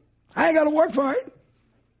for it. I ain't got to work for it.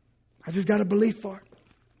 I just got to believe for it.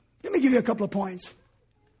 Let me give you a couple of points.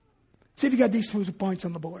 See if you got these 2 points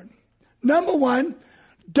on the board. Number 1,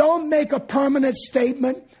 don't make a permanent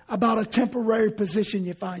statement about a temporary position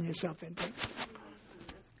you find yourself in.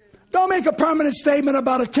 Don't make a permanent statement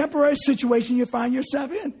about a temporary situation you find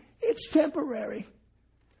yourself in. It's temporary.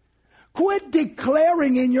 Quit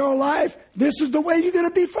declaring in your life, this is the way you're going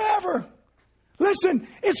to be forever. Listen,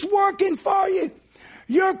 it's working for you.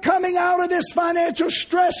 You're coming out of this financial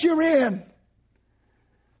stress you're in.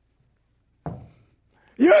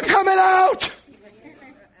 You're coming out.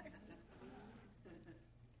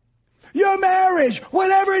 Your marriage,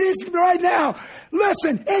 whatever it is right now,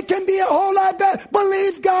 listen, it can be a whole lot better.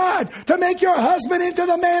 Believe God to make your husband into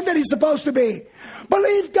the man that he's supposed to be.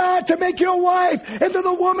 Believe God to make your wife into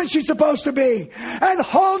the woman she's supposed to be. And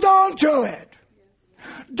hold on to it.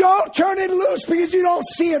 Don't turn it loose because you don't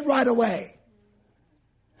see it right away.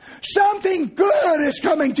 Something good is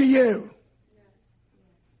coming to you.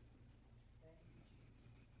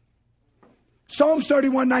 Psalms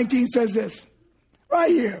 31:19 says this. Right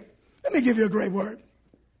here. Let me give you a great word.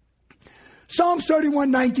 Psalms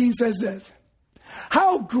 31:19 says this.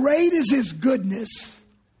 How great is His goodness,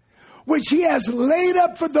 which He has laid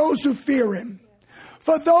up for those who fear Him,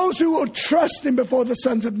 for those who will trust Him before the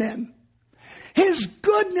sons of men. His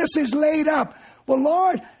goodness is laid up. Well,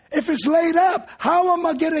 Lord, if it's laid up, how am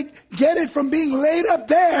I going to get it from being laid up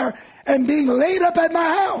there and being laid up at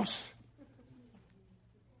my house?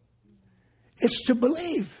 It's to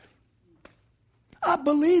believe. I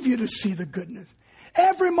believe you to see the goodness.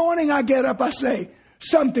 Every morning I get up, I say,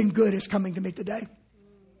 something good is coming to me today.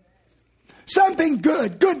 Something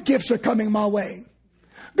good. Good gifts are coming my way.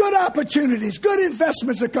 Good opportunities, good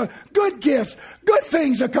investments are coming. Good gifts, good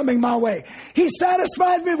things are coming my way. He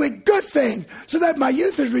satisfies me with good things so that my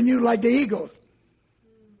youth is renewed like the eagles.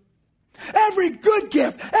 Every good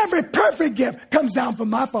gift, every perfect gift comes down from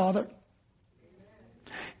my Father.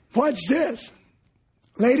 Watch this.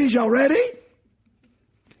 Ladies, y'all ready?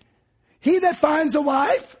 He that finds a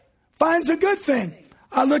wife finds a good thing.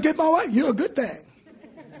 I look at my wife, you're a good thing.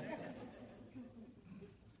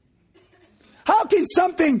 How can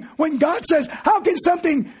something, when God says, how can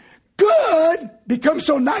something good become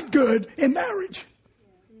so not good in marriage?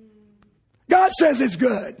 God says it's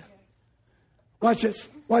good. Watch this.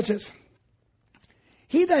 Watch this.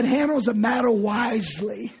 He that handles a matter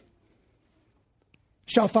wisely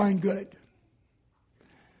shall find good.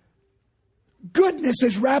 Goodness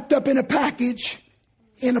is wrapped up in a package,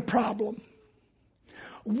 in a problem.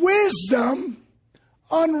 Wisdom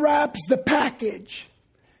unwraps the package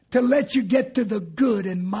to let you get to the good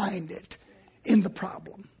and mind it in the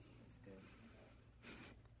problem.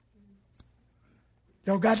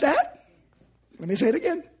 Y'all got that? Let me say it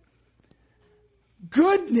again.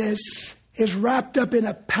 Goodness is wrapped up in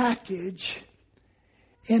a package,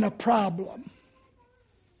 in a problem.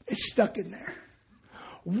 It's stuck in there.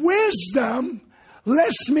 Wisdom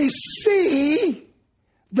lets me see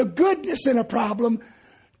the goodness in a problem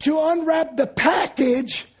to unwrap the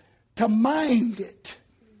package to mind it.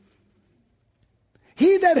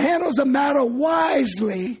 He that handles a matter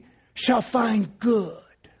wisely shall find good.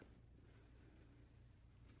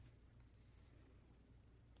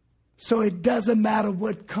 So it doesn't matter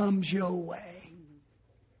what comes your way.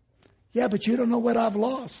 Yeah, but you don't know what I've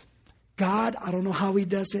lost. God, I don't know how he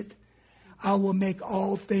does it. I will make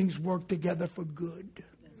all things work together for good.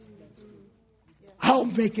 I'll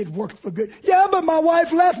make it work for good. Yeah, but my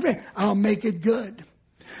wife left me. I'll make it good.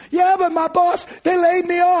 Yeah, but my boss, they laid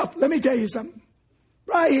me off. Let me tell you something.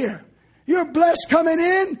 Right here. You're blessed coming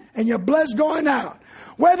in and you're blessed going out.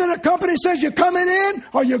 Whether the company says you're coming in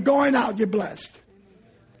or you're going out, you're blessed.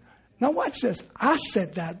 Now watch this. I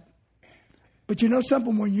said that. But you know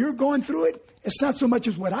something? When you're going through it, it's not so much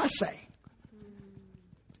as what I say.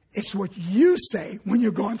 It's what you say when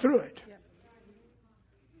you're going through it.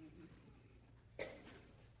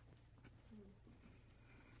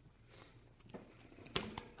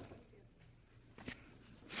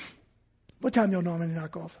 What time y'all normally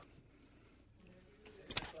knock off?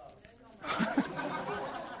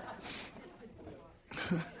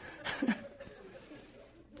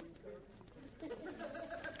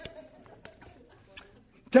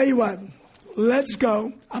 Tell you what, let's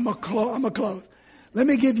go. I'm a close. Let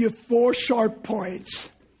me give you 4 short points.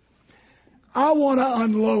 I want to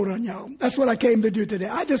unload on y'all. That's what I came to do today.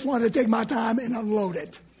 I just want to take my time and unload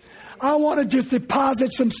it. I want to just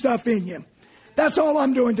deposit some stuff in you. That's all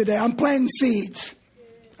I'm doing today. I'm planting seeds.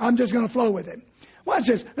 I'm just going to flow with it. Watch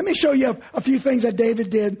this. Let me show you a few things that David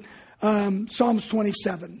did. Psalms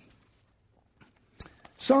 27.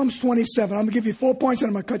 Psalms 27. I'm going to give you 4 points and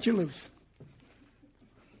I'm going to cut you loose.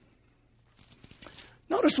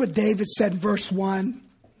 Notice what David said in verse 1.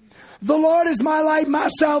 The Lord is my light, my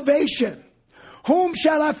salvation. Whom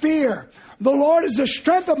shall I fear? The Lord is the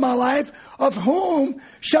strength of my life. Of whom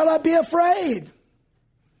shall I be afraid?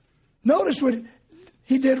 Notice what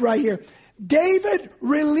he did right here. David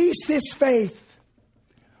released his faith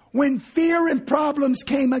when fear and problems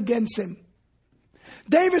came against him.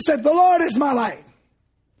 David said, the Lord is my light.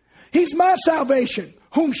 He's my salvation.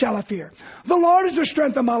 Whom shall I fear? The Lord is the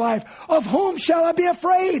strength of my life. Of whom shall I be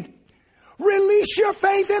afraid? Release your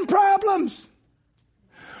faith in problems.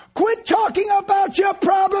 Quit talking about your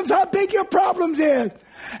problems, how big your problems is,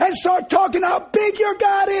 and start talking how big your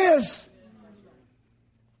God is.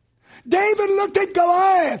 David looked at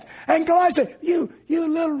Goliath, and Goliath said, you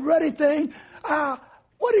little ruddy thing,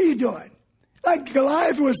 what are you doing? Like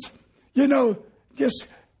Goliath was, just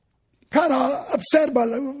kind of upset about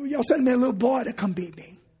it. Y'all sent me a little boy to come beat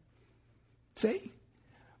me. See?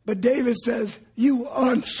 But David says, you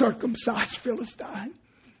uncircumcised Philistine.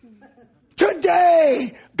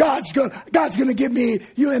 Today, God's gonna give me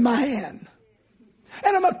you in my hand.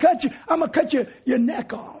 And I'm gonna cut your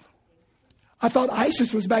neck off. I thought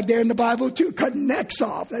ISIS was back there in the Bible too, cutting necks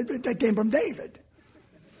off. That came from David.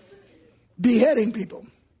 Beheading people.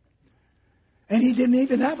 And he didn't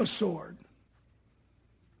even have a sword.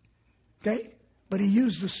 Okay? But he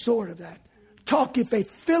used the sword of that. Talk your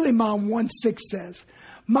faith. Philemon 1:6 says,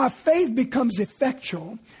 my faith becomes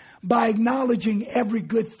effectual by acknowledging every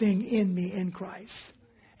good thing in me in Christ.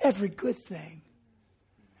 Every good thing.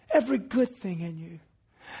 every good thing in you.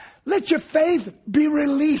 Let your faith be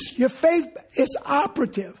released. Your faith is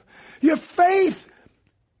operative. Your faith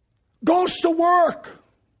goes to work.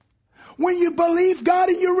 When you believe God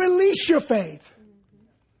and you release your faith.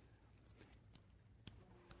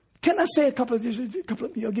 Can I say a couple of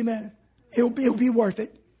you'll give me a, it'll be worth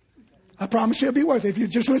it. I promise you it'll be worth it. If you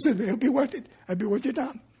just listen to me, it'll be worth it. It'll be worth your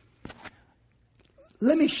time.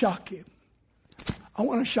 Let me shock you. I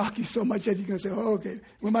want to shock you so much that you're going to say, oh, okay,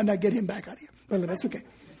 we might not get him back out of here. Well, that's okay.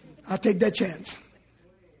 I'll take that chance.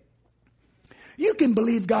 You can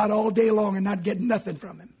believe God all day long and not get nothing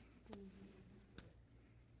from him.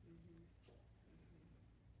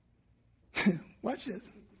 Watch this.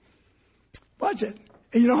 Watch it.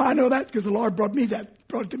 And you know how I know that? Because the Lord brought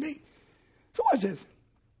it to me. So watch this.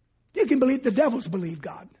 You can believe, the devils believe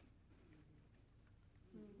God.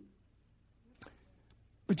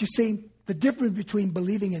 But you see, the difference between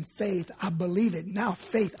believing and faith, I believe it. Now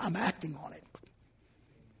faith, I'm acting on it.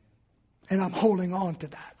 And I'm holding on to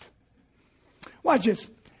that. Watch this.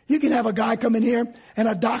 You can have a guy come in here and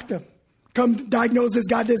a doctor come diagnose this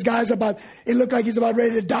guy. This guy's it looked like he's about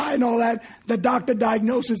ready to die and all that. The doctor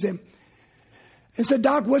diagnoses him. And said,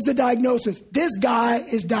 Doc, what's the diagnosis? This guy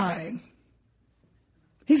is dying.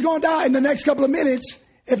 He's going to die in the next couple of minutes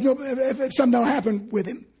if something don't happen with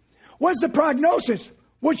him. What's the prognosis?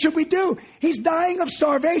 What should we do? He's dying of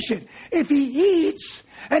starvation. If he eats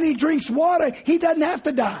and he drinks water, he doesn't have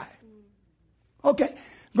to die. Okay.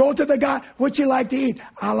 Go to the guy. What you like to eat?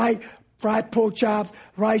 I like fried pork chops,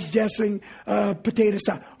 rice dressing, potato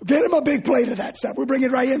salad. Get him a big plate of that stuff. We'll bring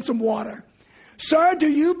it right in, some water. Sir, do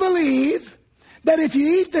you believe that if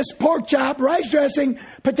you eat this pork chop, rice dressing,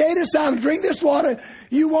 potato salad, drink this water,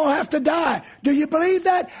 you won't have to die? Do you believe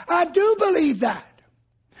that? I do believe that.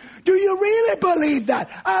 Do you really believe that?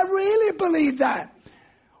 I really believe that.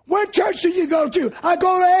 What church do you go to? I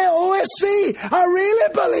go to OSC. I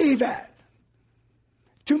really believe that.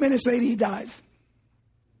 2 minutes later, he dies.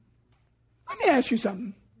 Let me ask you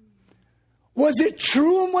something. Was it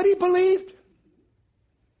true in what he believed?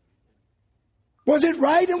 Was it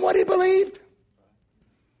right in what he believed?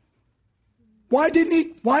 Why did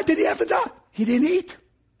he have to die? He didn't eat.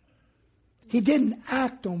 He didn't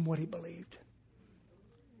act on what he believed.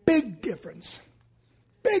 Big difference.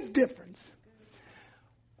 Big difference.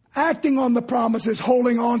 Acting on the promise is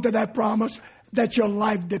holding on to that promise that your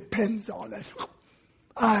life depends on it.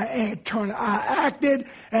 I acted,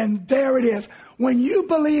 and there it is. When you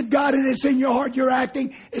believe God and it's in your heart, you're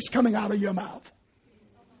acting, it's coming out of your mouth.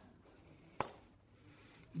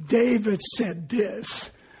 David said this,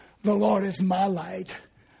 the Lord is my light,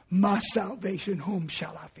 my salvation, whom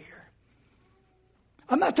shall I fear?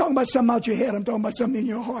 I'm not talking about something out your head. I'm talking about something in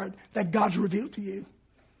your heart that God's revealed to you.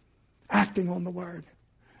 Acting on the word.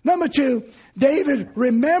 Number 2, David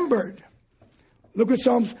remembered. Look at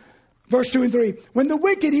Psalms verse 2 and 3. When the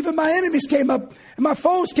wicked, even my enemies, came up, and my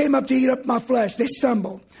foes came up to eat up my flesh, they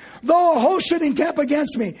stumbled. Though a host should encamp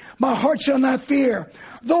against me, my heart shall not fear.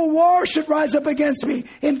 Though war should rise up against me,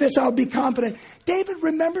 in this I'll be confident. David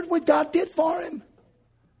remembered what God did for him.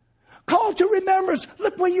 Called to remembrance.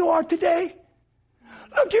 Look where you are today.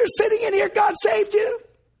 Look, you're sitting in here. God saved you.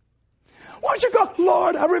 Why don't you go,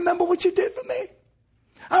 Lord, I remember what you did for me.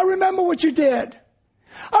 I remember what you did.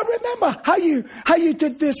 I remember how you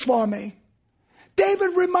did this for me. David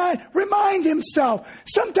remind himself.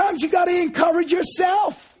 Sometimes you got to encourage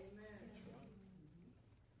yourself.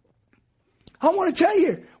 I want to tell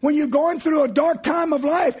you, when you're going through a dark time of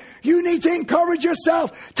life, you need to encourage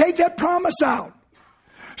yourself. Take that promise out.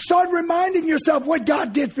 Start reminding yourself what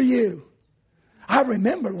God did for you. I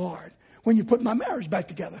remember, Lord, when you put my marriage back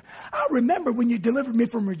together. I remember when you delivered me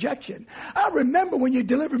from rejection. I remember when you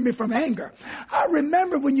delivered me from anger. I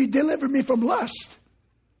remember when you delivered me from lust.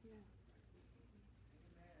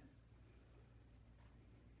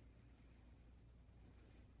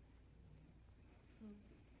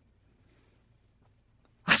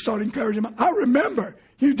 I started encouraging him. I remember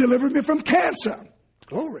you delivered me from cancer.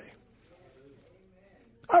 Glory.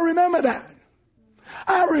 I remember that.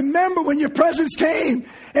 I remember when your presence came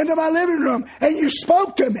into my living room and you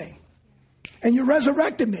spoke to me and you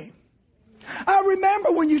resurrected me. I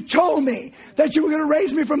remember when you told me that you were going to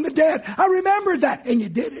raise me from the dead. I remember that, and you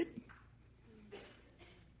did it.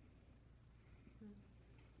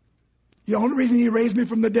 The only reason you raised me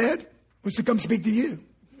from the dead was to come speak to you.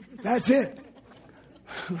 That's it.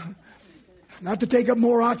 Not to take up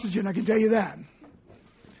more oxygen, I can tell you that.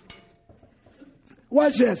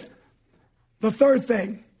 Watch this. The third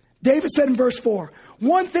thing, David said in verse 4,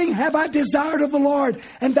 one thing have I desired of the Lord,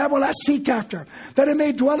 and that will I seek after, that I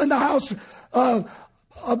may dwell in the house of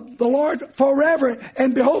of the Lord forever,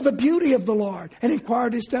 and behold the beauty of the Lord, and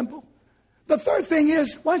inquired his temple. The third thing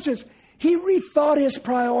is, watch this, he rethought his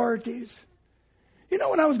priorities. You know,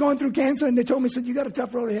 when I was going through cancer and they told me, said, you got a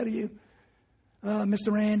tough road ahead of you.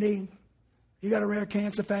 Mr. Randy, you got a rare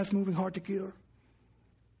cancer, fast moving, hard to cure.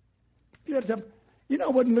 You got a tough, you know,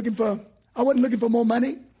 I wasn't looking for more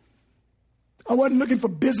money. I wasn't looking for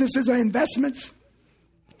businesses or investments.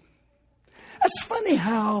 It's funny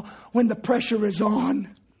how when the pressure is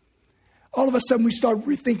on, all of a sudden we start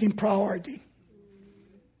rethinking priority.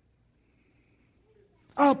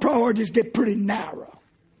 Our priorities get pretty narrow.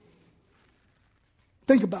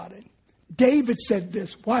 Think about it. David said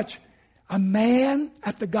this, watch, a man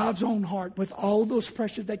after God's own heart with all those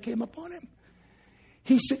pressures that came upon him.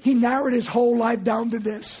 He narrowed his whole life down to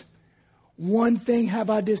this. One thing have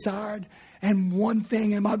I desired, and one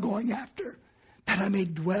thing am I going after, that I may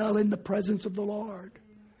dwell in the presence of the Lord.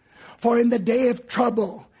 For in the day of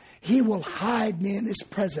trouble, he will hide me in his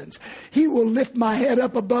presence. He will lift my head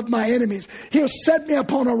up above my enemies. He'll set me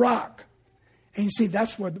upon a rock. And you see,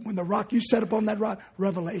 that's where, when the rock, you set upon that rock,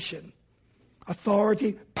 revelation,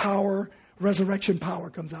 authority, power, resurrection power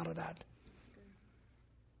comes out of that.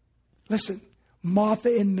 Listen, Martha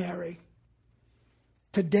and Mary.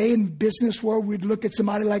 Today in business world, we'd look at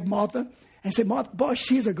somebody like Martha and say, Martha, boy,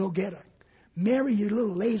 she's a go-getter. Mary, you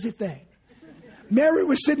little lazy thing. Mary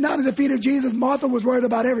was sitting down at the feet of Jesus. Martha was worried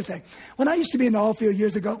about everything. When I used to be in the oil field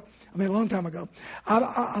years ago, a long time ago,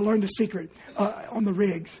 I learned a secret on the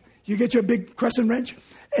rigs. You get your big crescent wrench,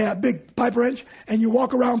 a big pipe wrench, and you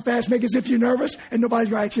walk around fast, make as if you're nervous, and nobody's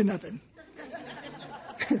going to ask you nothing.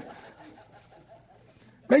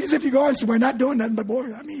 Make as if you're going somewhere, not doing nothing, but boy,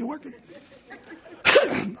 you're working.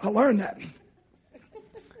 I learned that.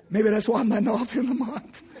 Maybe that's why I'm not in the oil field a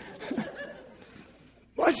month.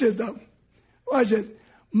 Watch this, though. Watch this.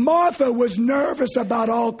 Martha was nervous about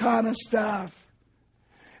all kind of stuff.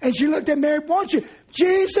 And she looked at Mary, won't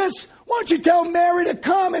you tell Mary to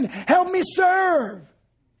come and help me serve?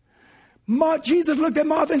 Jesus looked at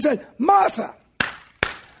Martha and said, Martha,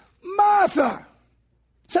 Martha.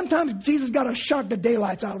 Sometimes Jesus got to shock the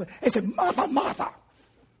daylights out of it and said, Martha, Martha,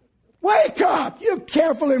 wake up. You're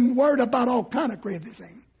careful and worried about all kind of crazy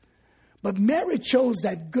things. But Mary chose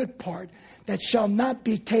that good part that shall not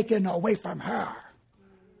be taken away from her.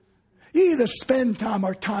 You either spend time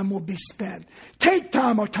or time will be spent. Take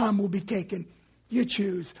time or time will be taken. You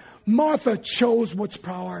choose. Martha chose what's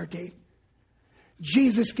priority.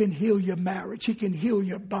 Jesus can heal your marriage. He can heal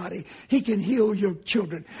your body. He can heal your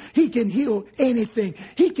children. He can heal anything.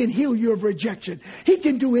 He can heal your rejection. He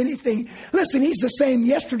can do anything. Listen, he's the same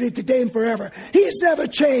yesterday, today, and forever. He's never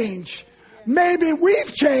changed. Maybe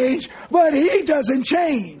we've changed, but he doesn't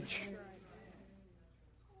change.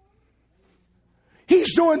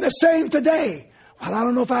 He's doing the same today. Well, I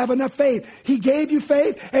don't know if I have enough faith. He gave you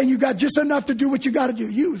faith, and you got just enough to do what you got to do.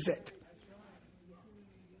 Use it.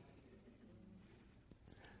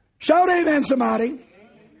 Shout amen, somebody.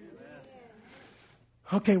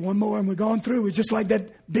 Okay, one more, and we're going through. It's just like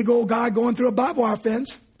that big old guy going through a barbed wire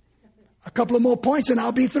fence. A couple of more points, and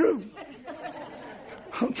I'll be through.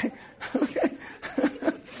 Okay.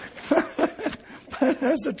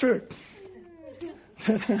 That's the truth.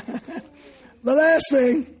 The last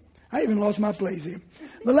thing, I even lost my place here.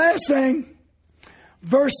 The last thing,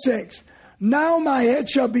 verse 6. Now my head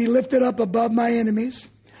shall be lifted up above my enemies.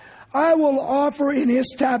 I will offer in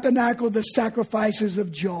his tabernacle the sacrifices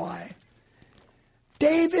of joy.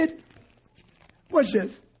 David, what's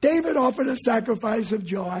this? David offered a sacrifice of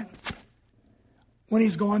joy when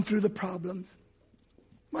he's going through the problems.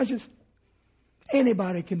 Watch this.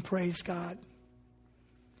 Anybody can praise God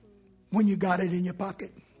when you got it in your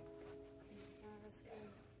pocket.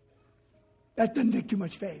 That doesn't take too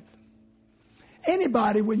much faith.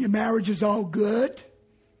 Anybody, when your marriage is all good,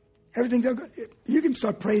 everything's all good, you can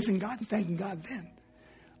start praising God and thanking God then.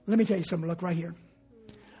 Let me tell you something. Look right here.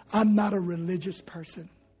 I'm not a religious person.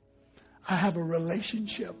 I have a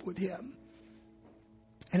relationship with him.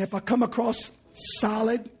 And if I come across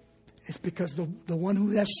solid, it's because the one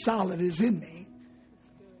who has solid is in me.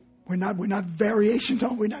 We're not variation.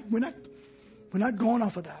 No, we're not going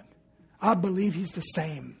off of that. I believe he's the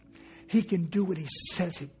same. He can do what he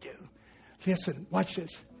says he'd do. Listen, watch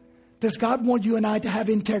this. Does God want you and I to have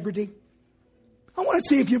integrity? I want to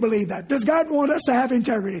see if you believe that. Does God want us to have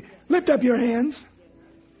integrity? Lift up your hands.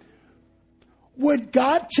 Would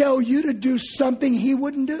God tell you to do something he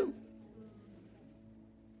wouldn't do?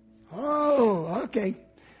 Oh, okay.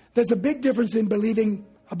 There's a big difference in believing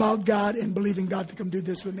about God and believing God to come do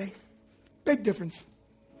this with me. Big difference.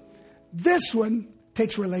 This one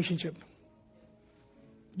takes relationship.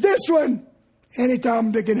 This one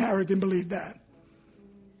Anytime Dick and Harry can believe that.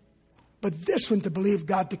 But this one, to believe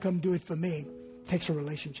God to come do it for me, takes a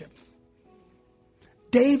relationship.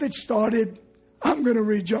 David started, I'm going to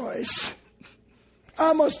rejoice.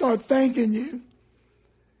 I'm going to start thanking you.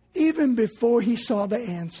 Even before he saw the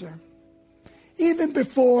answer. Even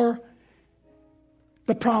before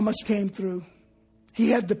the promise came through. He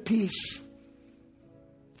had the peace.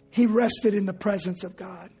 He rested in the presence of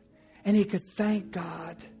God. And he could thank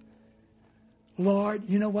God. Lord,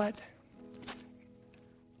 you know what?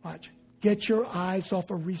 Watch. Get your eyes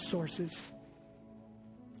off of resources.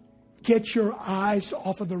 Get your eyes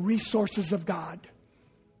off of the resources of God.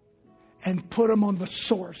 And put them on the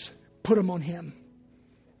source. Put them on Him.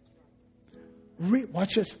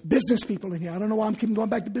 Watch this. Business people in here. I don't know why I'm keeping going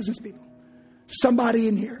back to business people. Somebody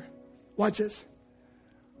in here. Watch this.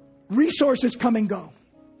 Resources come and go.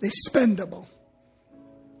 They're spendable.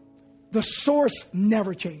 The source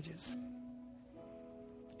never changes.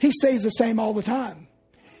 He stays the same all the time.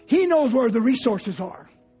 He knows where the resources are.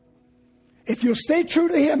 If you'll stay true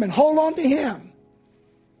to Him and hold on to Him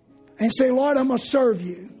and say, Lord, I'm going to serve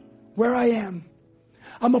you where I am.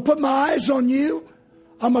 I'm going to put my eyes on you.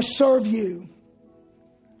 I'm going to serve you.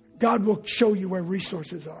 God will show you where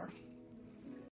resources are.